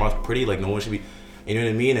don't think your mom's pretty, like no one should be, you know what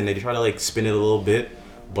I mean? And they try to like spin it a little bit,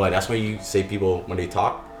 but like, that's when you say people when they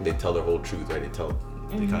talk, they tell their whole truth, right?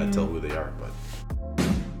 They kind of tell who they are. But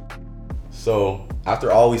so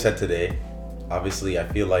after all we said today, obviously I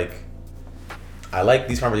feel like I like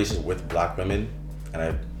these conversations with black women,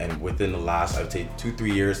 and within the last I'd say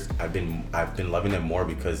 2-3 years I've been loving them more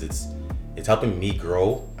because it's helping me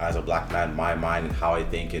grow as a black man, my mind and how I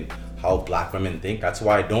think and how black women think. That's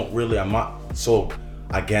why I'm not so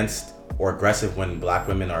against or aggressive when black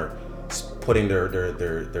women are putting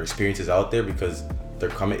their experiences out there, because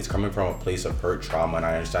it's coming from a place of hurt, trauma, and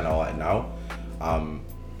I understand all that now.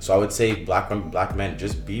 So I would say black men,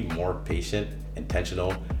 just be more patient,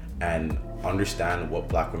 intentional, and understand what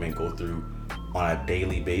black women go through on a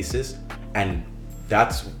daily basis. And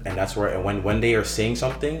that's where when they are saying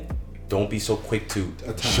something, don't be so quick to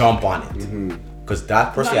jump on it. Because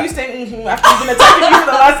that person. No, you saying after you've been attacking you for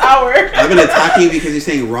the last hour. I've been attacking you because you're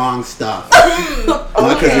saying wrong stuff. Not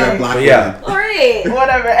because you're a black man. Alright.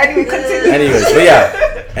 Whatever. Anyway, continue. Anyways, but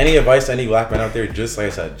yeah. Any advice to any black men out there, just like I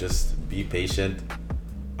said, just be patient.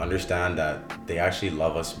 Understand that they actually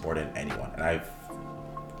love us more than anyone. And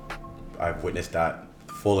I've witnessed that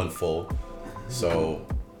full. So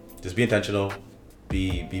just be intentional,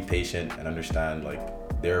 be patient, and understand like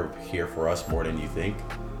they're here for us more than you think.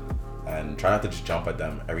 And try not to just jump at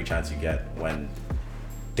them every chance you get when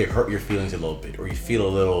they hurt your feelings a little bit, or you feel a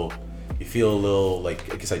little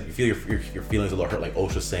like I said, you feel your feelings a little hurt, like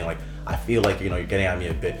Osha's saying, like, I feel like, you're getting at me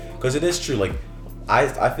a bit, because it is true. Like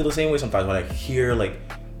I feel the same way sometimes when I hear like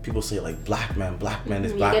people say like black man,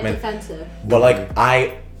 this black man. Defensive. But like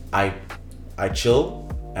I chill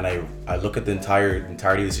and I look at the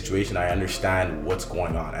entirety of the situation. I understand what's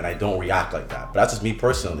going on, and I don't react like that. But that's just me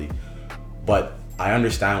personally. But I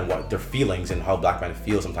understand what their feelings and how black men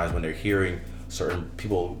feel sometimes when they're hearing certain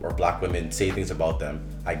people or black women say things about them.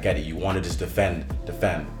 I get it. You want to just defend,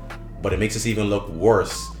 but it makes us even look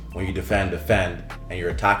worse when you defend, and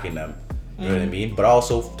you're attacking them. You know what I mean? But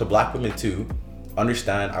also to black women too,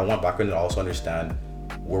 understand. I want black women to also understand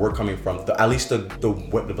where we're coming from. At least the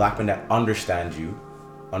black men that understand you,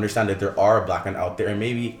 understand that there are black men out there, and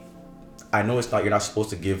maybe I know you're not supposed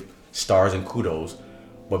to give stars and kudos,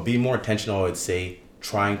 but be more intentional. I would say,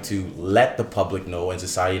 trying to let the public know and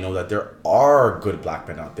society know that there are good black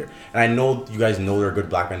men out there. And I know you guys know there are good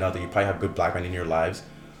black men out there. You probably have good black men in your lives.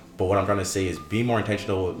 But what I'm trying to say is be more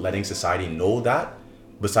intentional with letting society know that.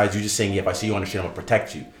 Besides you just saying, yeah, if I see you on the street, I'm going to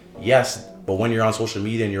protect you. Yes, but when you're on social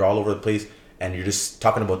media and you're all over the place and you're just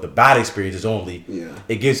talking about the bad experiences only,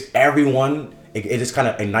 it gives everyone, it is kind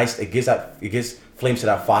of a nice, it gives flames to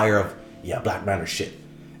that fire of, yeah, black men are shit.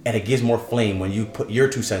 And it gives more flame when you put your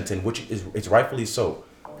 2 cents in, which is it's rightfully so.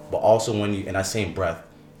 But also when you, in that same breath,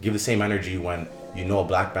 give the same energy when you know a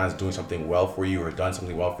black man's doing something well for you or done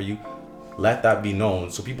something well for you. Let that be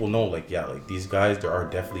known so people know, like, yeah, like these guys, there are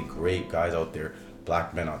definitely great guys out there,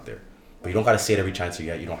 black men out there. But you don't got to say it every chance you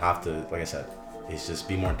get. You don't have to, like I said, it's just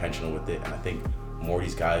be more intentional with it. And I think more of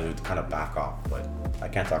these guys would kind of back off. But I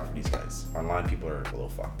can't talk for these guys. Online people are a little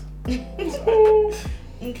fucked. So,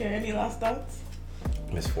 okay, any last thoughts?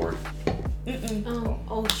 Miss Ford.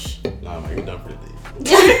 Oh, Nah, you're done for the day.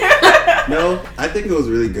 No, I think it was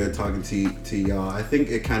really good talking to y'all. I think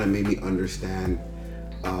it kind of made me understand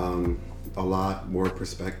a lot more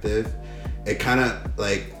perspective. It kind of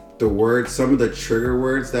like the words, some of the trigger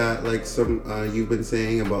words that like some you've been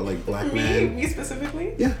saying about like black men. Me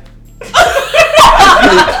specifically? Yeah.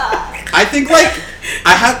 I think like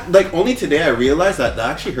I have like only today I realized that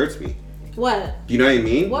actually hurts me. What? Do you know what I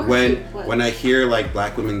mean? What When I hear like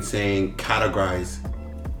black women saying categorize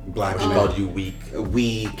black men, called you weak, and all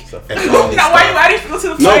this Now stuff. why do you feel to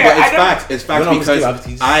the No, fire? but it's facts. It's facts No,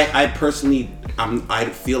 because I personally I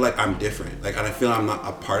feel like I'm different. Like, and I feel I'm not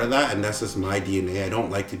a part of that, and that's just my DNA. I don't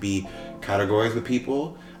like to be categorized with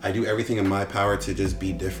people. I do everything in my power to just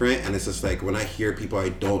be different, and it's just like when I hear people I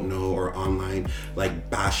don't know or online like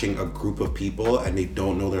bashing a group of people and they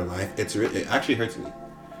don't know their life, it actually hurts me.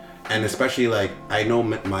 And especially like I know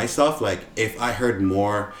myself, like if I heard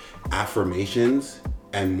more affirmations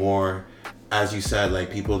and more, as you said, like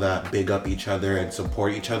people that big up each other and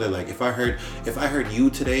support each other, like if I heard you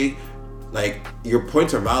today, like your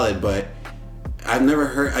points are valid, but I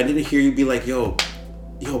didn't hear you be like, yo,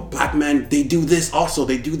 black men, they do this also,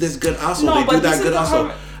 they do this good also, No, they do that good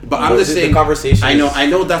also. But I'm just saying, the conversation. I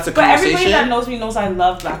know that's a conversation. But everybody that knows me knows I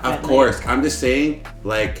love black men. Of course, I'm just saying,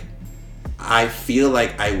 like, I feel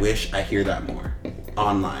like I wish I hear that more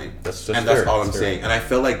online. That's all I'm saying. And I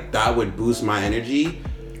feel like that would boost my energy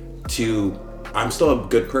to. I'm still a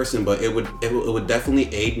good person, but it would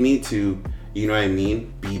definitely aid me to, you know what I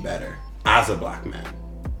mean, be better as a black man.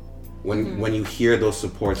 When you hear those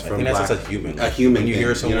supports from that's black, a human. A human. When you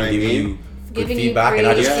hear someone giving you good Giving feedback you and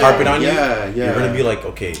not just praise. harping on you, Yeah. you're gonna be like,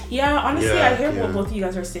 okay. Yeah, honestly, Yeah, I hear yeah. what both of you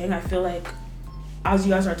guys are saying. I feel like as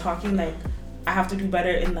you guys are talking, like I have to do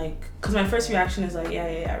better in like, because my first reaction is like,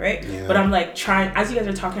 yeah, right? Yeah. But I'm like trying, as you guys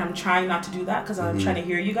are talking, I'm trying not to do that because I'm trying to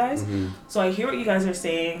hear you guys. So I hear what you guys are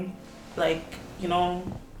saying, like, you know,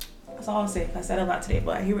 that's all I'll say. I said a lot today,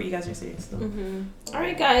 but I hear what you guys are saying still. All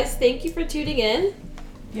right, guys, thank you for tuning in.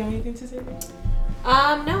 You have anything to say?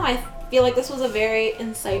 No, I feel like this was a very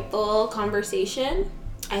insightful conversation.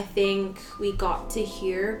 I think we got to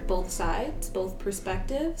hear both sides, both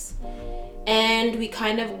perspectives, and we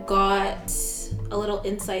kind of got a little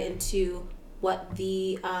insight into what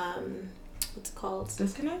the what's it called?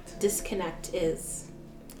 Disconnect is.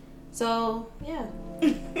 So yeah,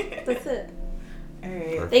 that's it. All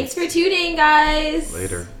right. Thanks for tuning, guys.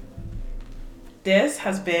 Later. This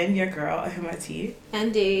has been your girl Ahima T,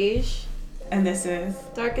 And Dej. and this is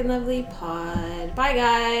Dark and Lovely Pod. Bye,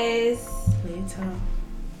 guys.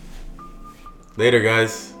 Later,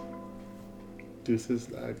 guys. Deuces,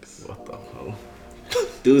 dogs. What the hell?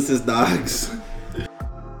 Deuces, dogs.